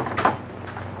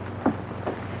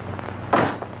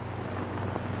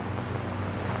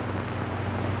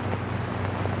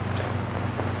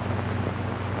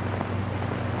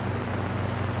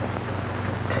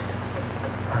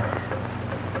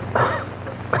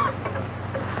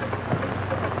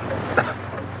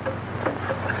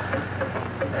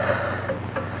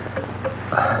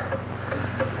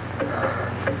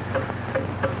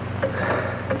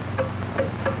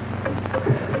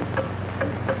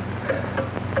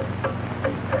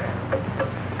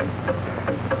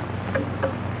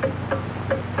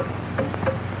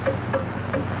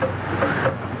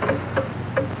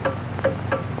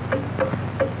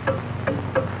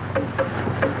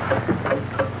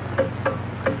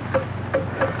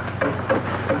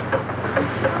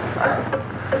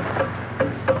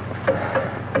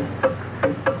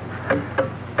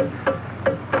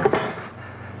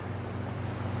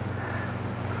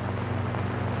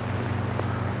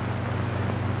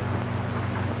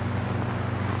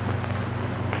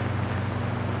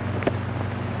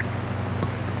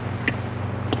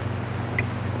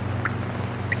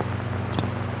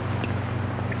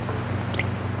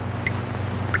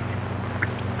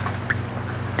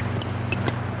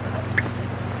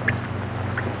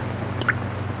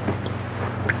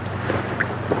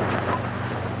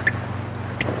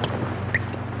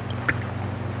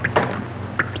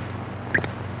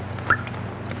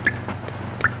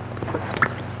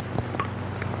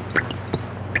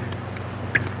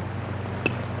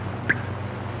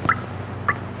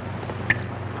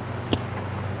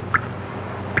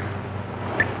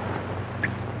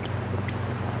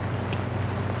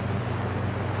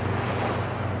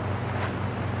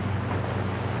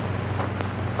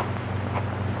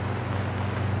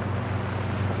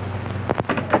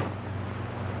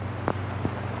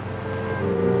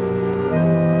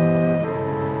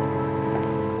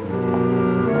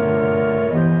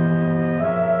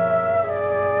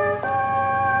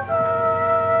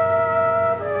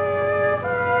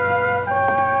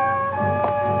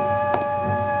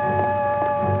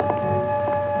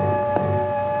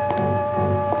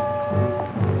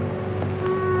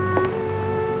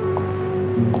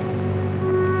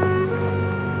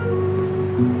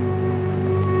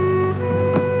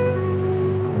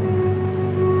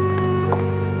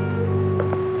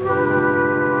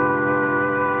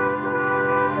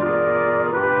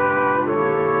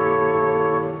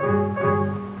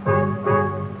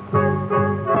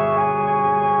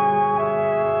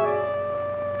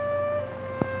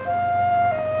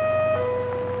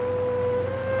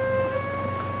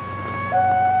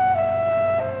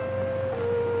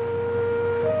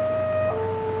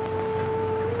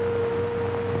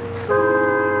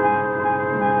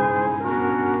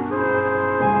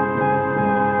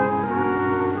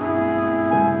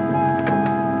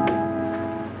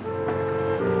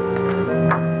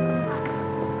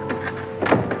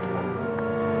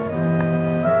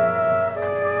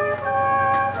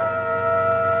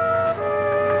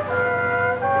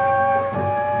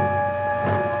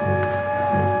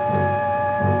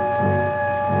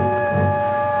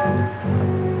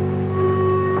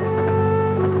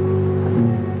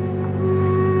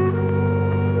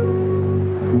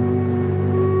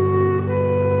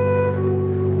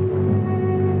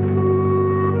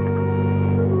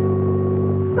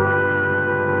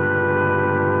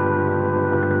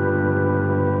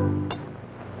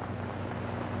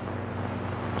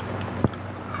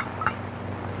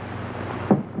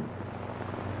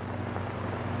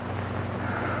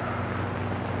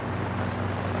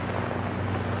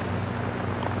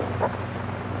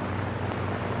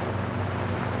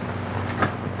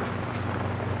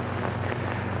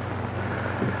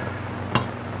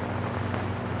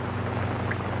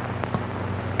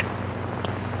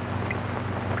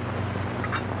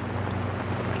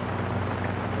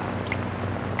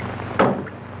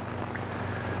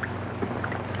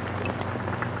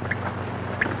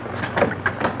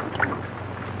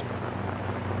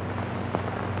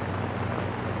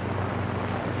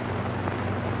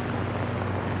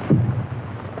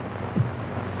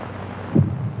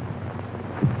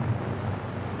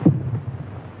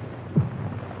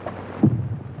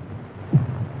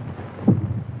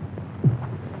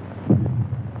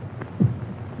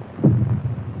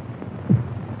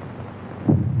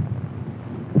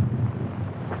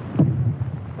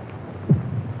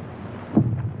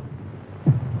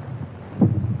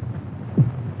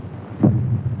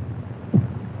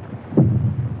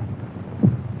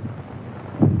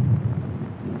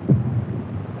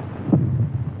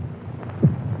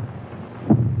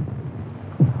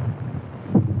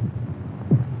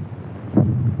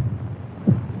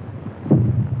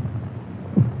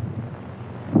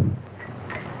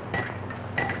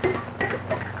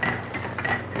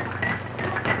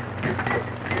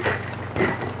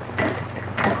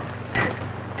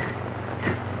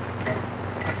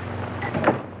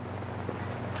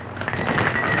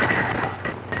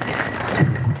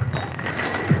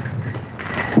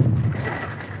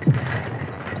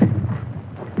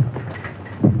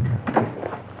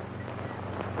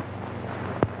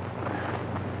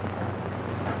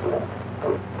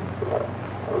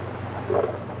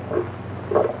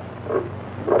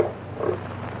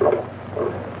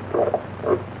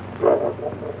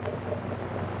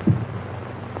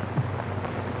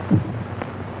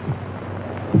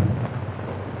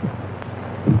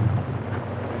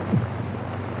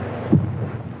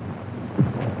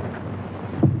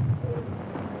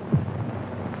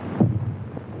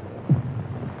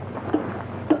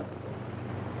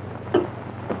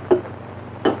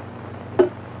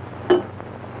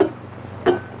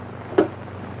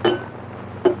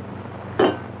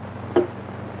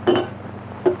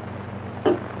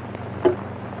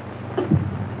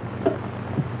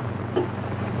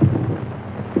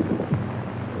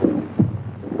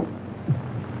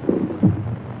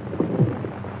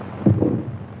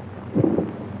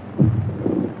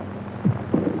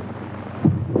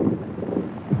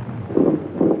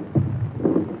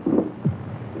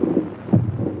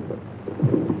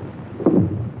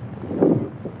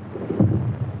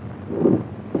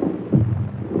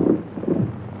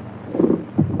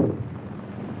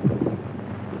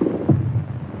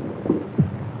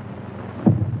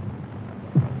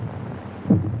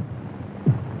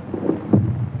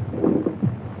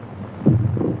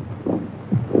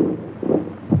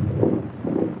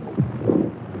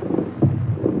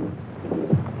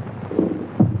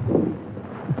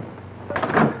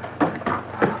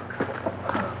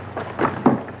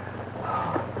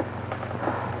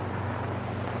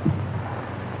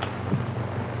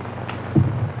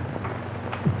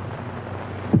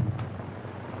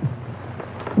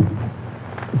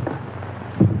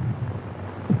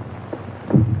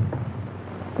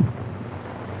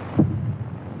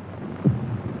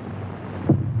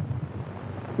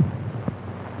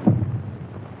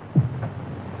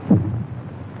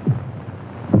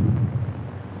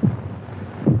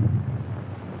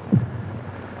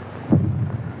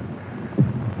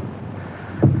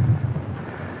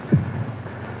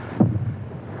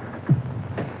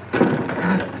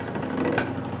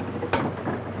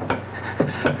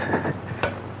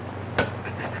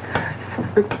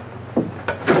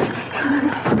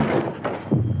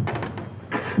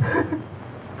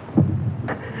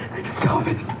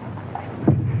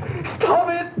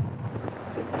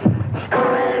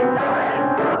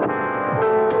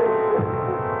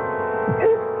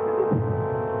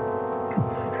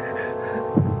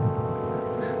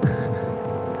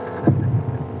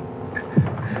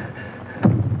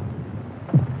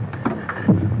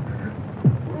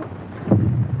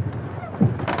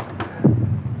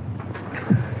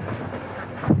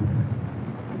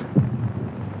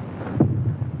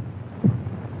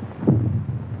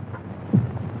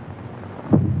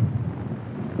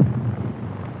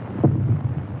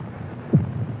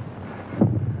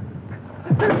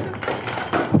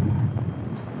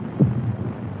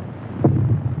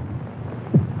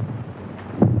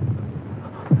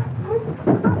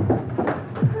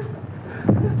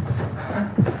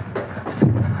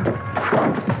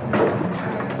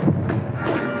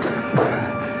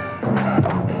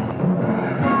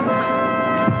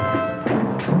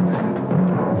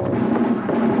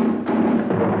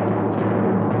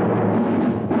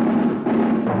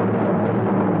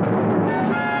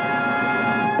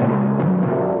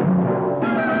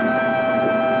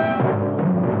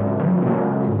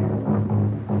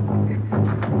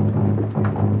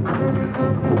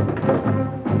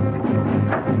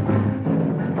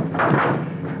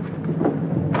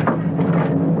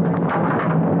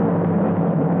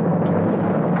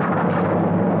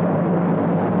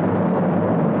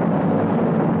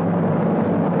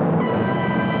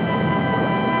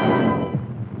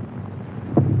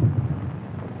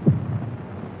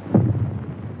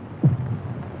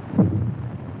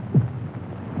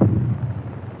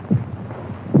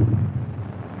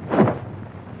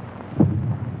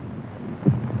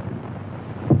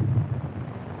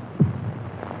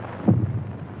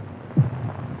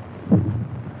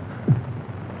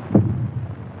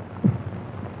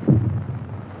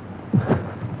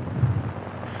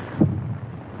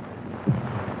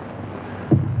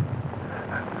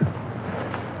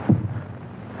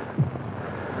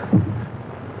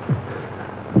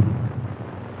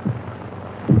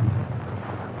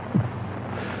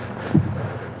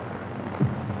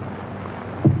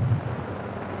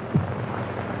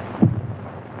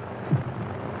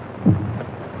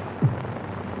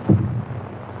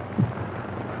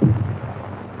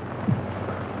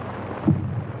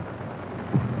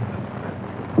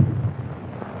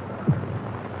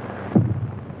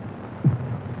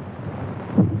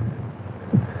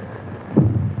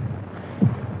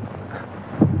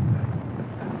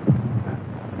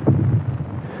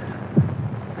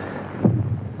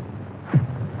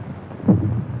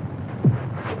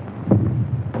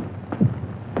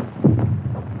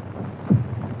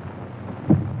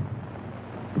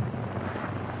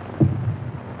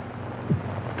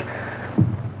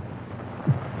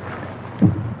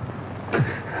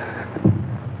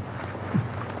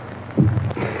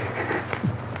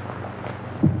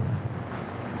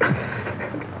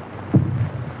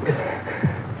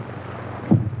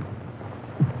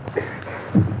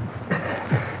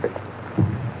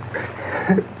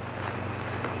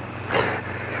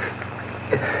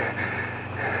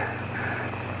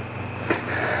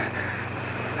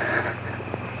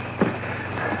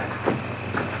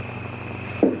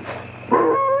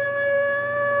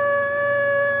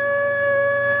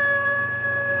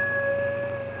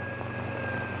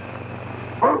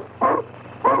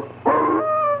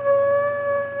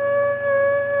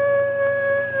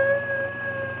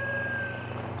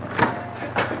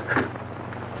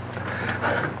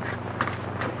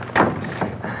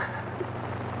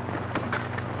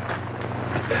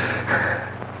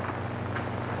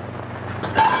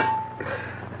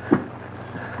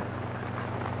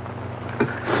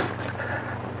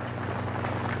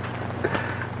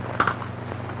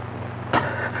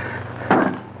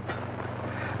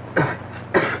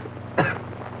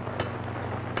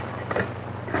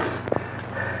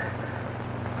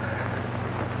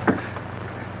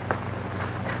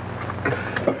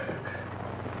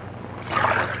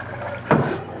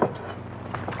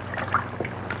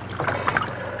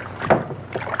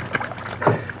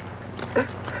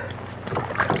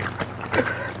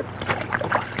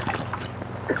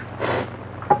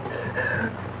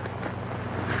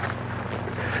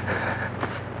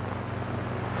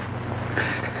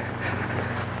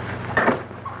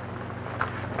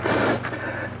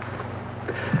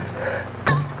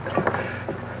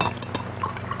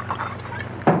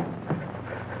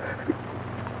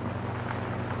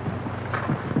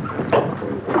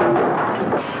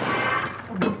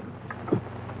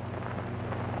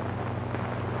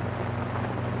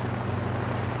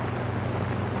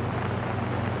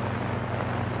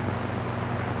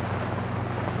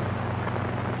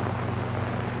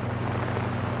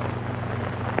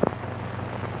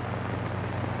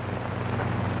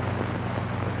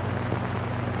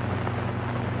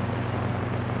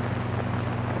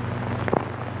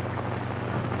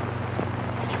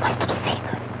 must have seen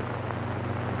us.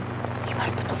 He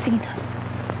must have seen us.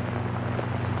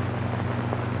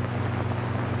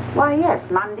 Why, yes,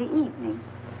 Monday evening.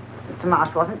 Mr.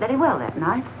 Marsh wasn't very well that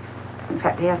night. In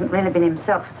fact, he hasn't really been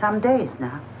himself for some days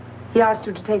now. He asked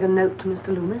you to take a note to Mr.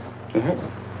 Loomis? Yes.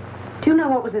 Do you know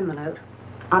what was in the note?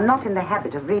 I'm not in the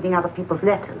habit of reading other people's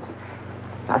letters.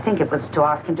 I think it was to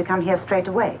ask him to come here straight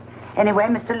away. Anyway,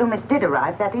 Mr. Loomis did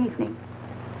arrive that evening.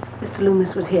 Mr.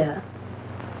 Loomis was here?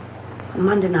 On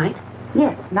Monday night?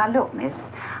 Yes. Now, look, miss,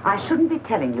 I shouldn't be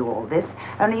telling you all this,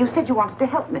 only you said you wanted to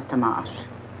help Mr. Marsh.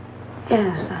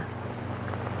 Yes,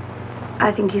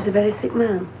 I think he's a very sick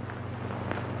man.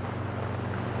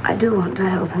 I do want to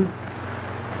help him.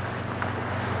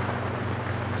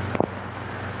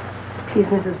 Please,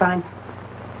 Mrs. Vine,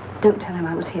 don't tell him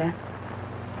I was here.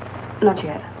 Not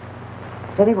yet.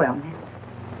 Very well, miss.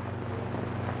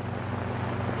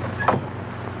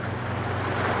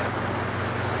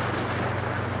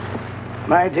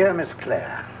 My dear Miss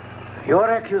Clare, your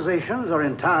accusations are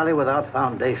entirely without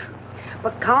foundation.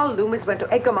 But Carl Loomis went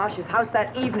to Edgar Marsh's house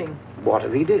that evening. What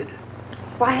if he did?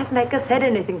 Why hasn't Edgar said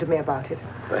anything to me about it?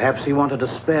 Perhaps he wanted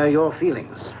to spare your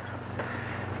feelings.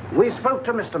 We spoke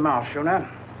to Mr. Marsh, you know.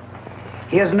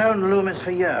 He has known Loomis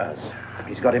for years.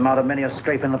 He's got him out of many a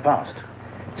scrape in the past.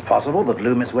 It's possible that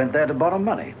Loomis went there to borrow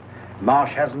money.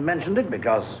 Marsh hasn't mentioned it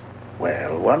because,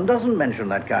 well, one doesn't mention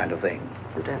that kind of thing.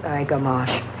 You don't know Edgar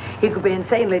Marsh. He could be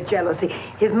insanely jealous.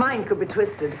 His mind could be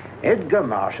twisted. Edgar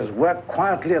Marsh has worked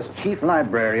quietly as chief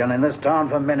librarian in this town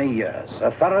for many years.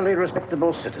 A thoroughly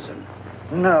respectable citizen.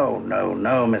 No,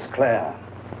 Miss Clare.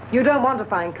 You don't want to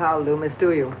find Carl Loomis,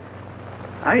 do you?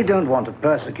 I don't want to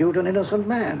persecute an innocent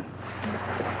man.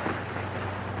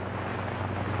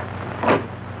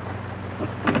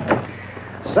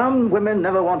 Some women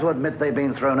never want to admit they've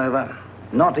been thrown over.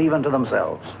 Not even to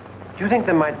themselves. Do you think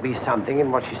there might be something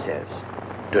in what she says?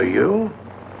 Do you?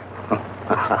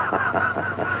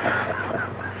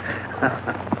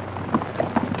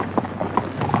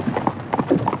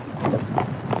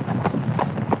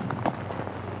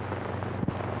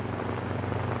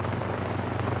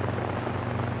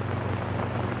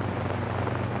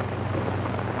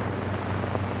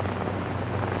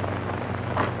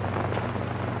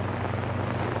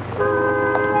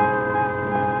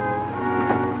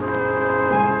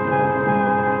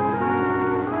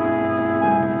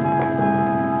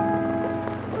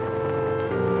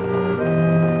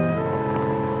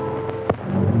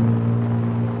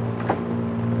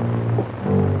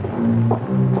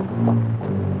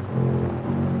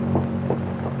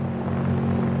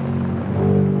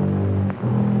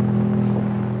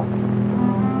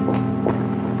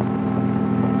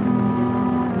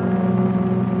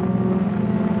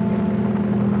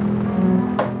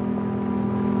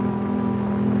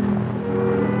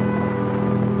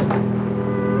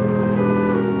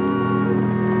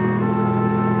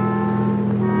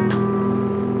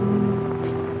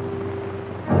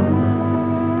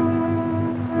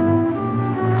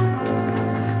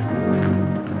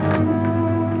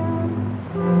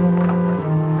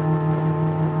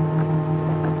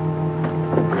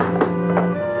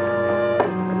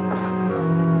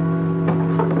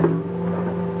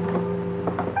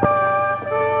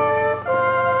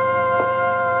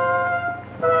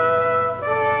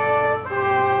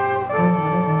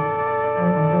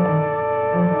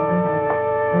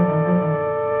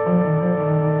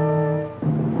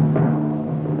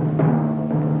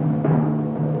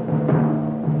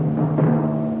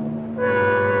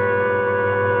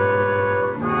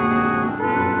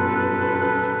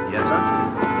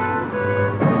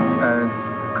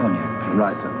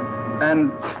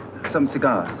 And some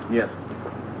cigars. Yes.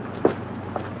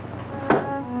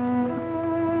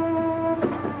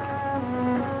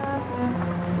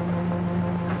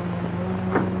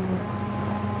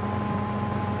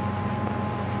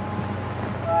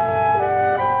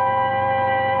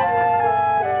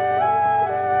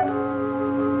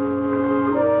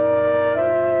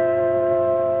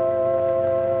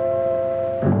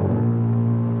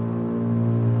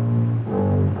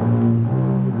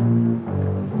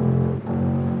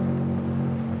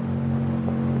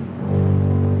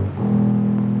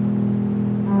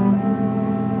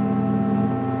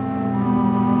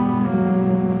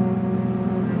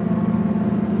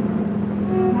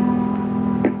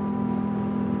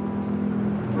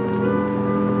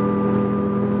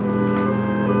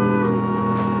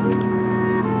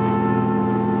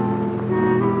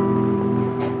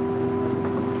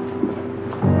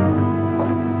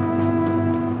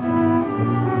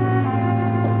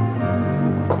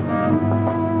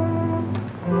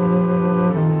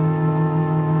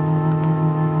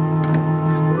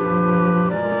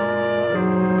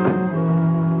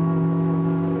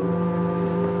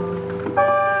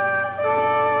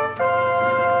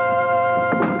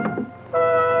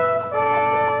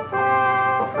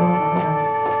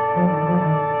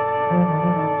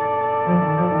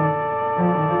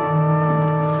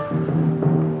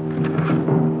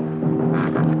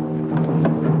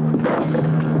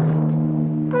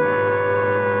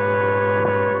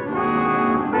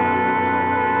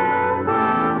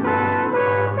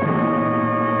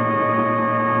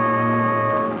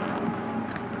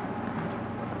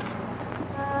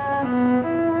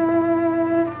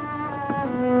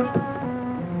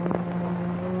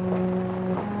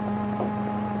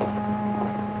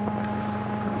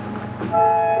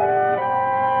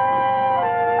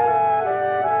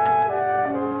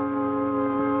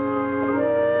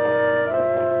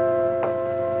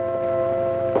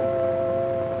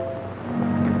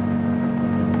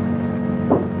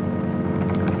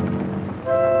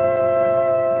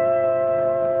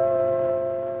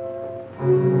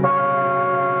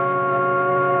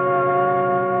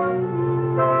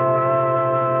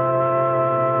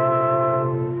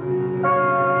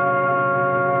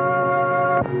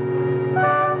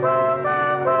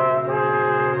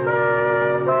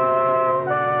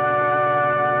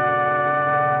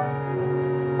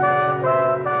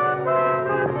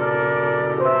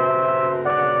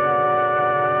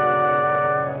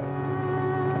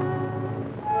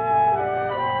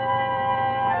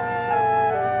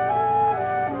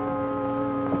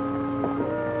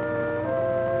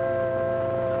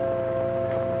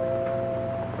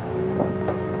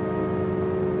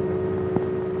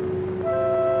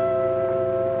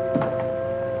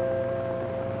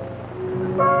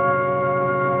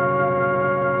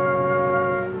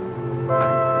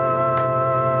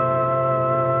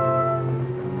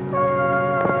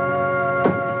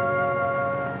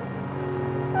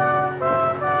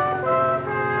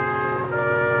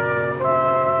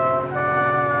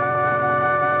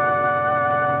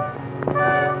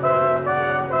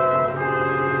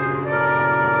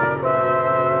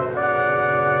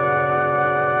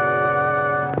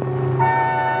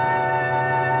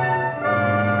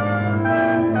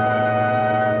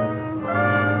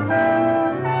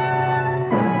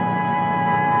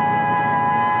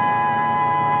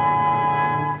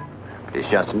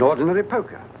 just an ordinary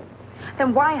poker.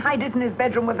 Then why hide it in his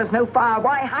bedroom where there's no fire?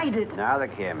 Why hide it? Now,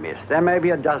 look here, miss. There may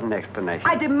be a dozen explanations.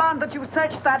 I demand that you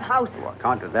search that house. Oh, I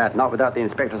can't do that, not without the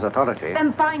inspector's authority.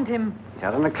 Then find him. He's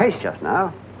out on a case just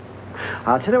now.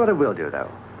 I'll tell you what I will do, though.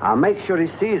 I'll make sure he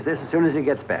sees this as soon as he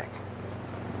gets back.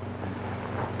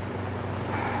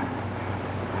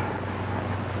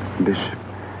 Bishop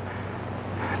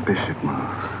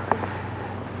moves.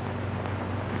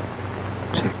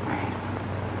 Checkmate.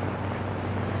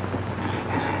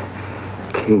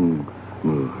 King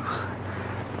moves.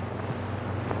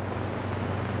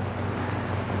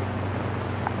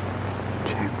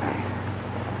 Checkmate.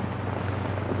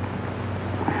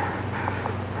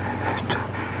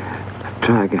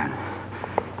 Try again.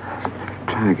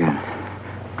 Try again.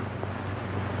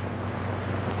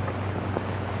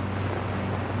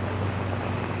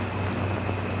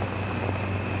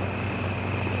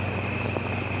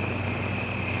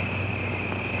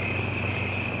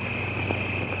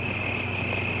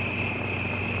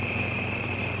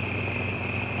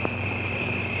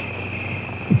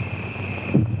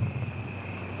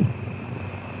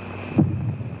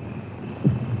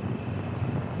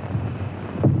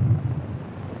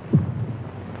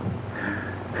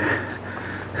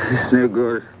 It's no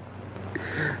good.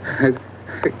 I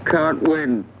can't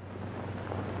win.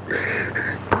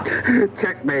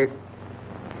 Checkmate.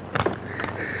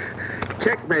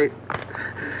 Checkmate.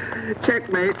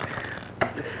 Checkmate.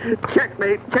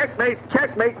 Checkmate. Checkmate.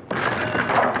 Checkmate.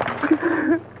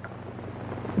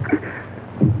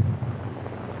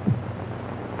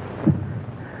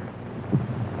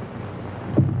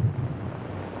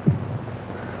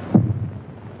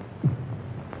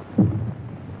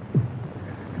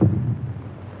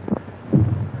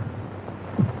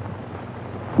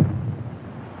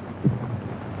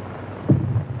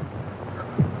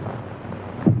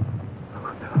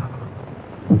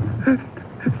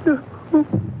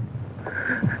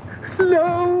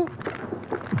 No!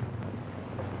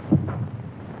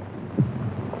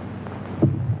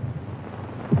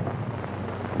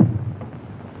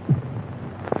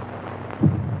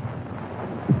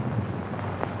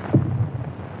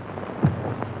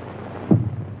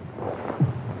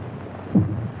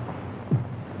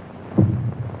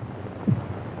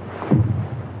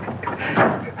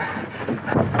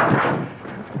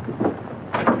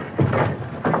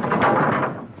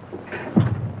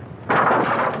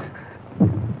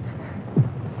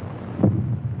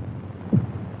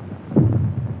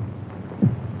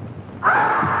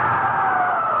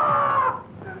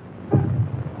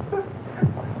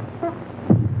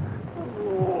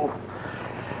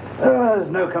 There's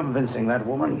no convincing that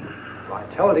woman. I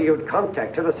told her you'd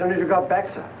contact her as soon as you got back,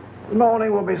 sir. The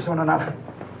morning will be soon enough.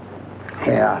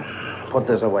 Here, put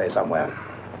this away somewhere.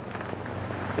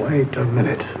 Wait a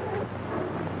minute.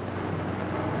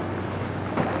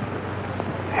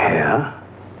 Here.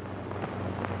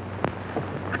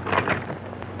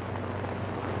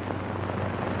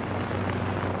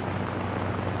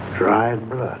 Dried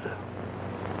blood.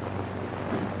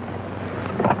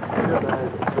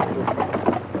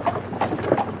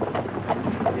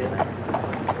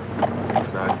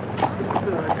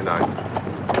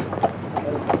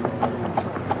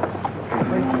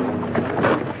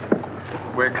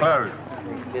 We're closed.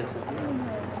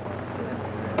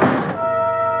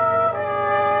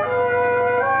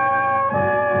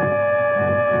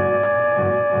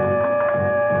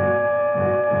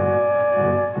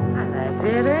 And that's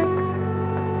it.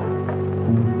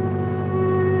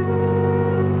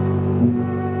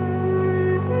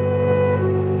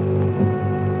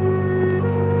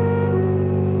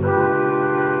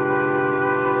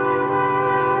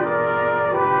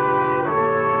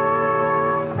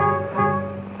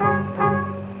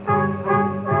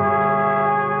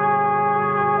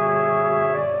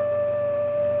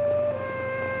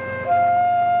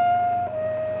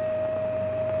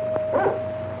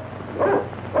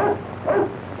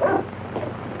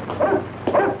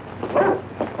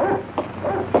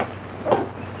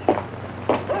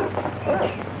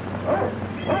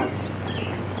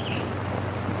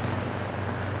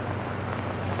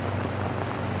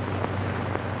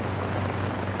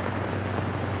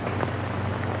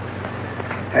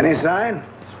 Any sign?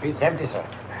 The street's empty, sir.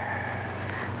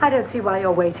 I don't see why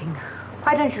you're waiting.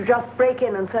 Why don't you just break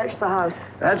in and search the house?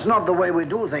 That's not the way we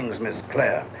do things, Miss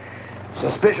Clare.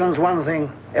 Suspicion's one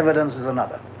thing, evidence is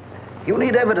another. You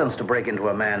need evidence to break into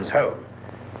a man's home.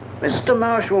 Mr.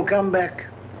 Marsh will come back,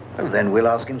 and then we'll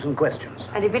ask him some questions.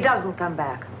 And if he doesn't come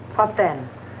back, what then?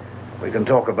 We can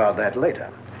talk about that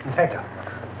later. Inspector.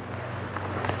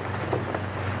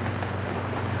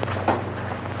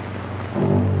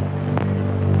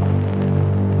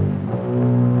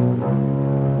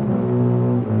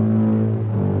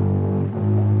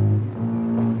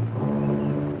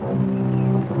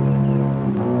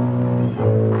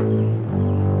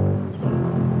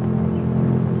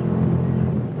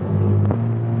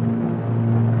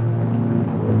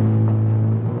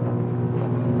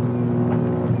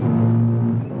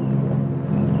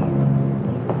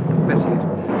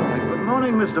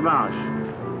 Mr. Marsh.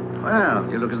 Well,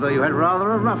 you look as though you had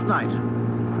rather a rough night.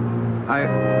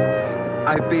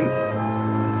 I've been...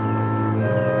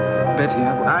 Betty,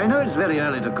 I know it's very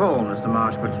early to call, Mr.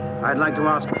 Marsh, but I'd like to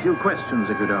ask a few questions,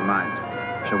 if you don't mind.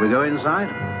 Shall we go inside?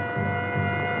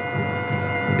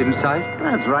 Inside?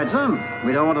 That's right, son.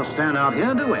 We don't want to stand out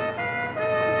here, do we?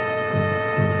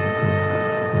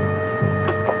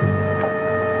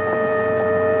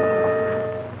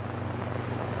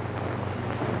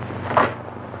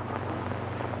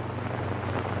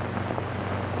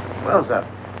 Well, sir,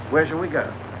 where shall we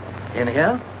go? In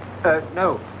here?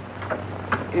 No.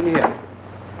 In here.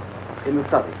 In the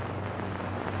study.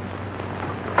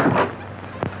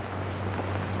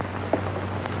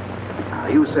 Now,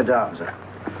 you sit down, sir.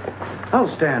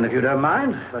 I'll stand if you don't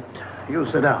mind, but you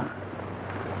sit down.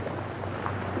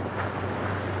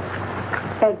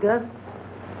 Edgar,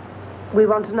 we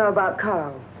want to know about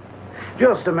Carl.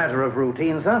 Just a matter of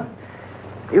routine, sir.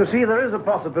 You see, there is a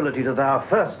possibility that our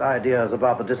first ideas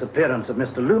about the disappearance of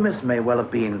Mr. Loomis may well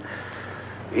have been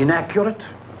inaccurate.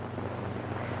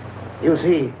 You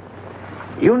see,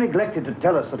 you neglected to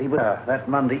tell us that he was that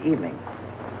Monday evening.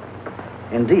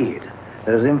 Indeed,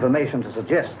 there is information to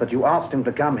suggest that you asked him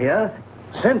to come here,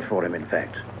 sent for him, in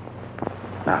fact.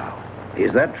 Now,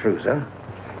 is that true, sir?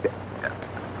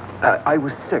 I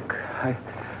was sick. I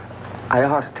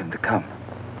asked him to come.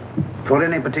 For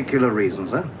any particular reason,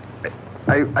 sir?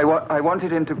 I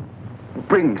wanted him to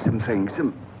bring some things,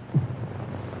 some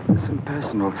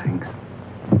personal things.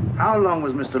 How long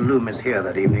was Mr. Loomis here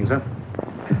that evening, sir?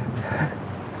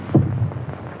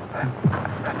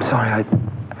 I'm sorry,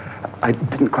 I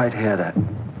didn't quite hear that.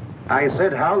 I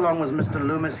said, how long was Mr.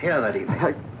 Loomis here that evening?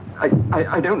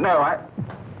 I don't know.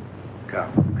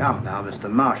 Come now, Mr.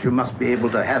 Marsh, you must be able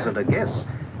to hazard a guess.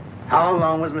 How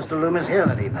long was Mr. Loomis here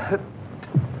that evening?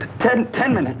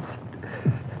 10 minutes.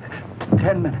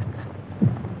 10 minutes.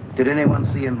 Did anyone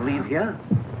see him leave here?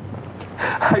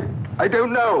 I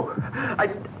don't know.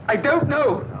 I don't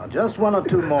know. Now, just one or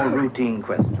two more routine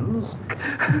questions.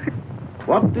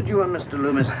 What did you and Mr.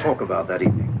 Loomis talk about that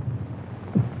evening?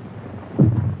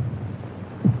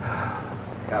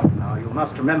 Come now, you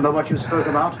must remember what you spoke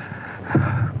about.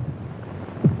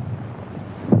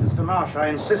 Mr. Marsh, I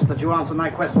insist that you answer my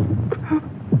question.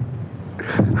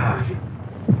 Mr. Marsh.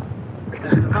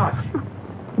 Mr. Marsh.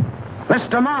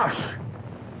 Mr. Marsh!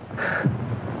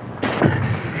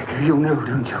 You know,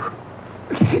 don't you?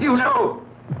 You know!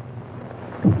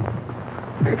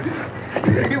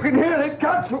 You can hear it,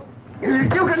 can't you? You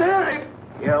can hear it!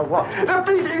 Hear what? The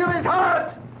beating of his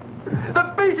heart! The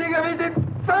beating of his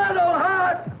infernal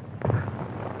heart!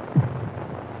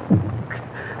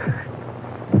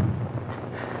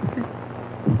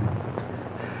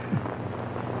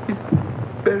 He's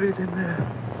buried in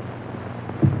there.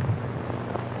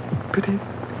 But his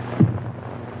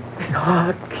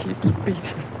heart keeps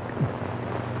beating.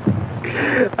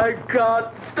 I can't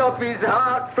stop his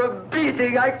heart from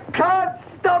beating. I can't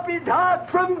stop his heart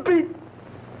from beating.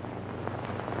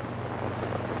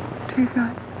 Do you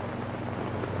guys?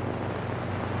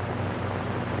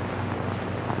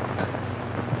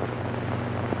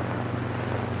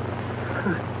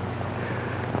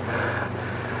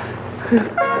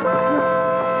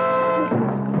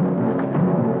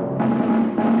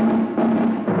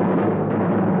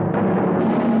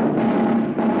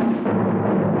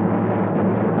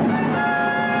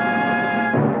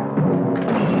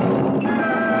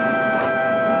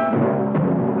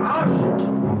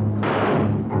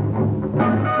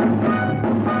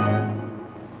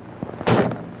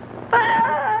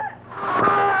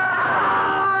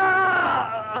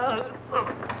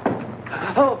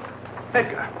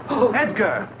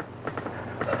 Edgar!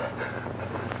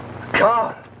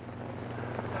 Carl!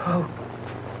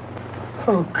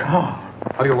 Oh, Carl.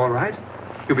 Are you all right?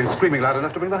 You've been screaming loud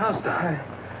enough to bring the house down.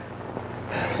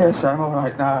 Yes, I'm all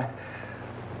right now.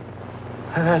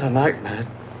 I've had a nightmare.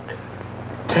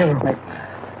 Terrible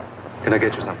nightmare. Can I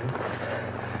get you something?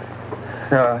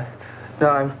 No,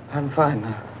 I'm fine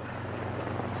now.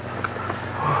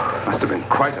 Must have been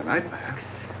quite a nightmare.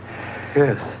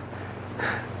 Yes.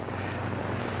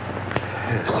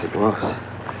 Yes, it was.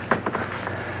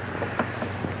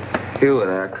 You were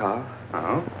there, Carl.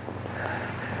 Oh?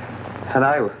 And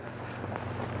I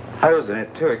was in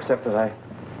it, too, except that I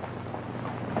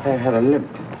had a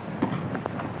limp.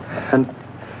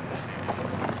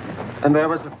 And there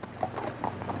was a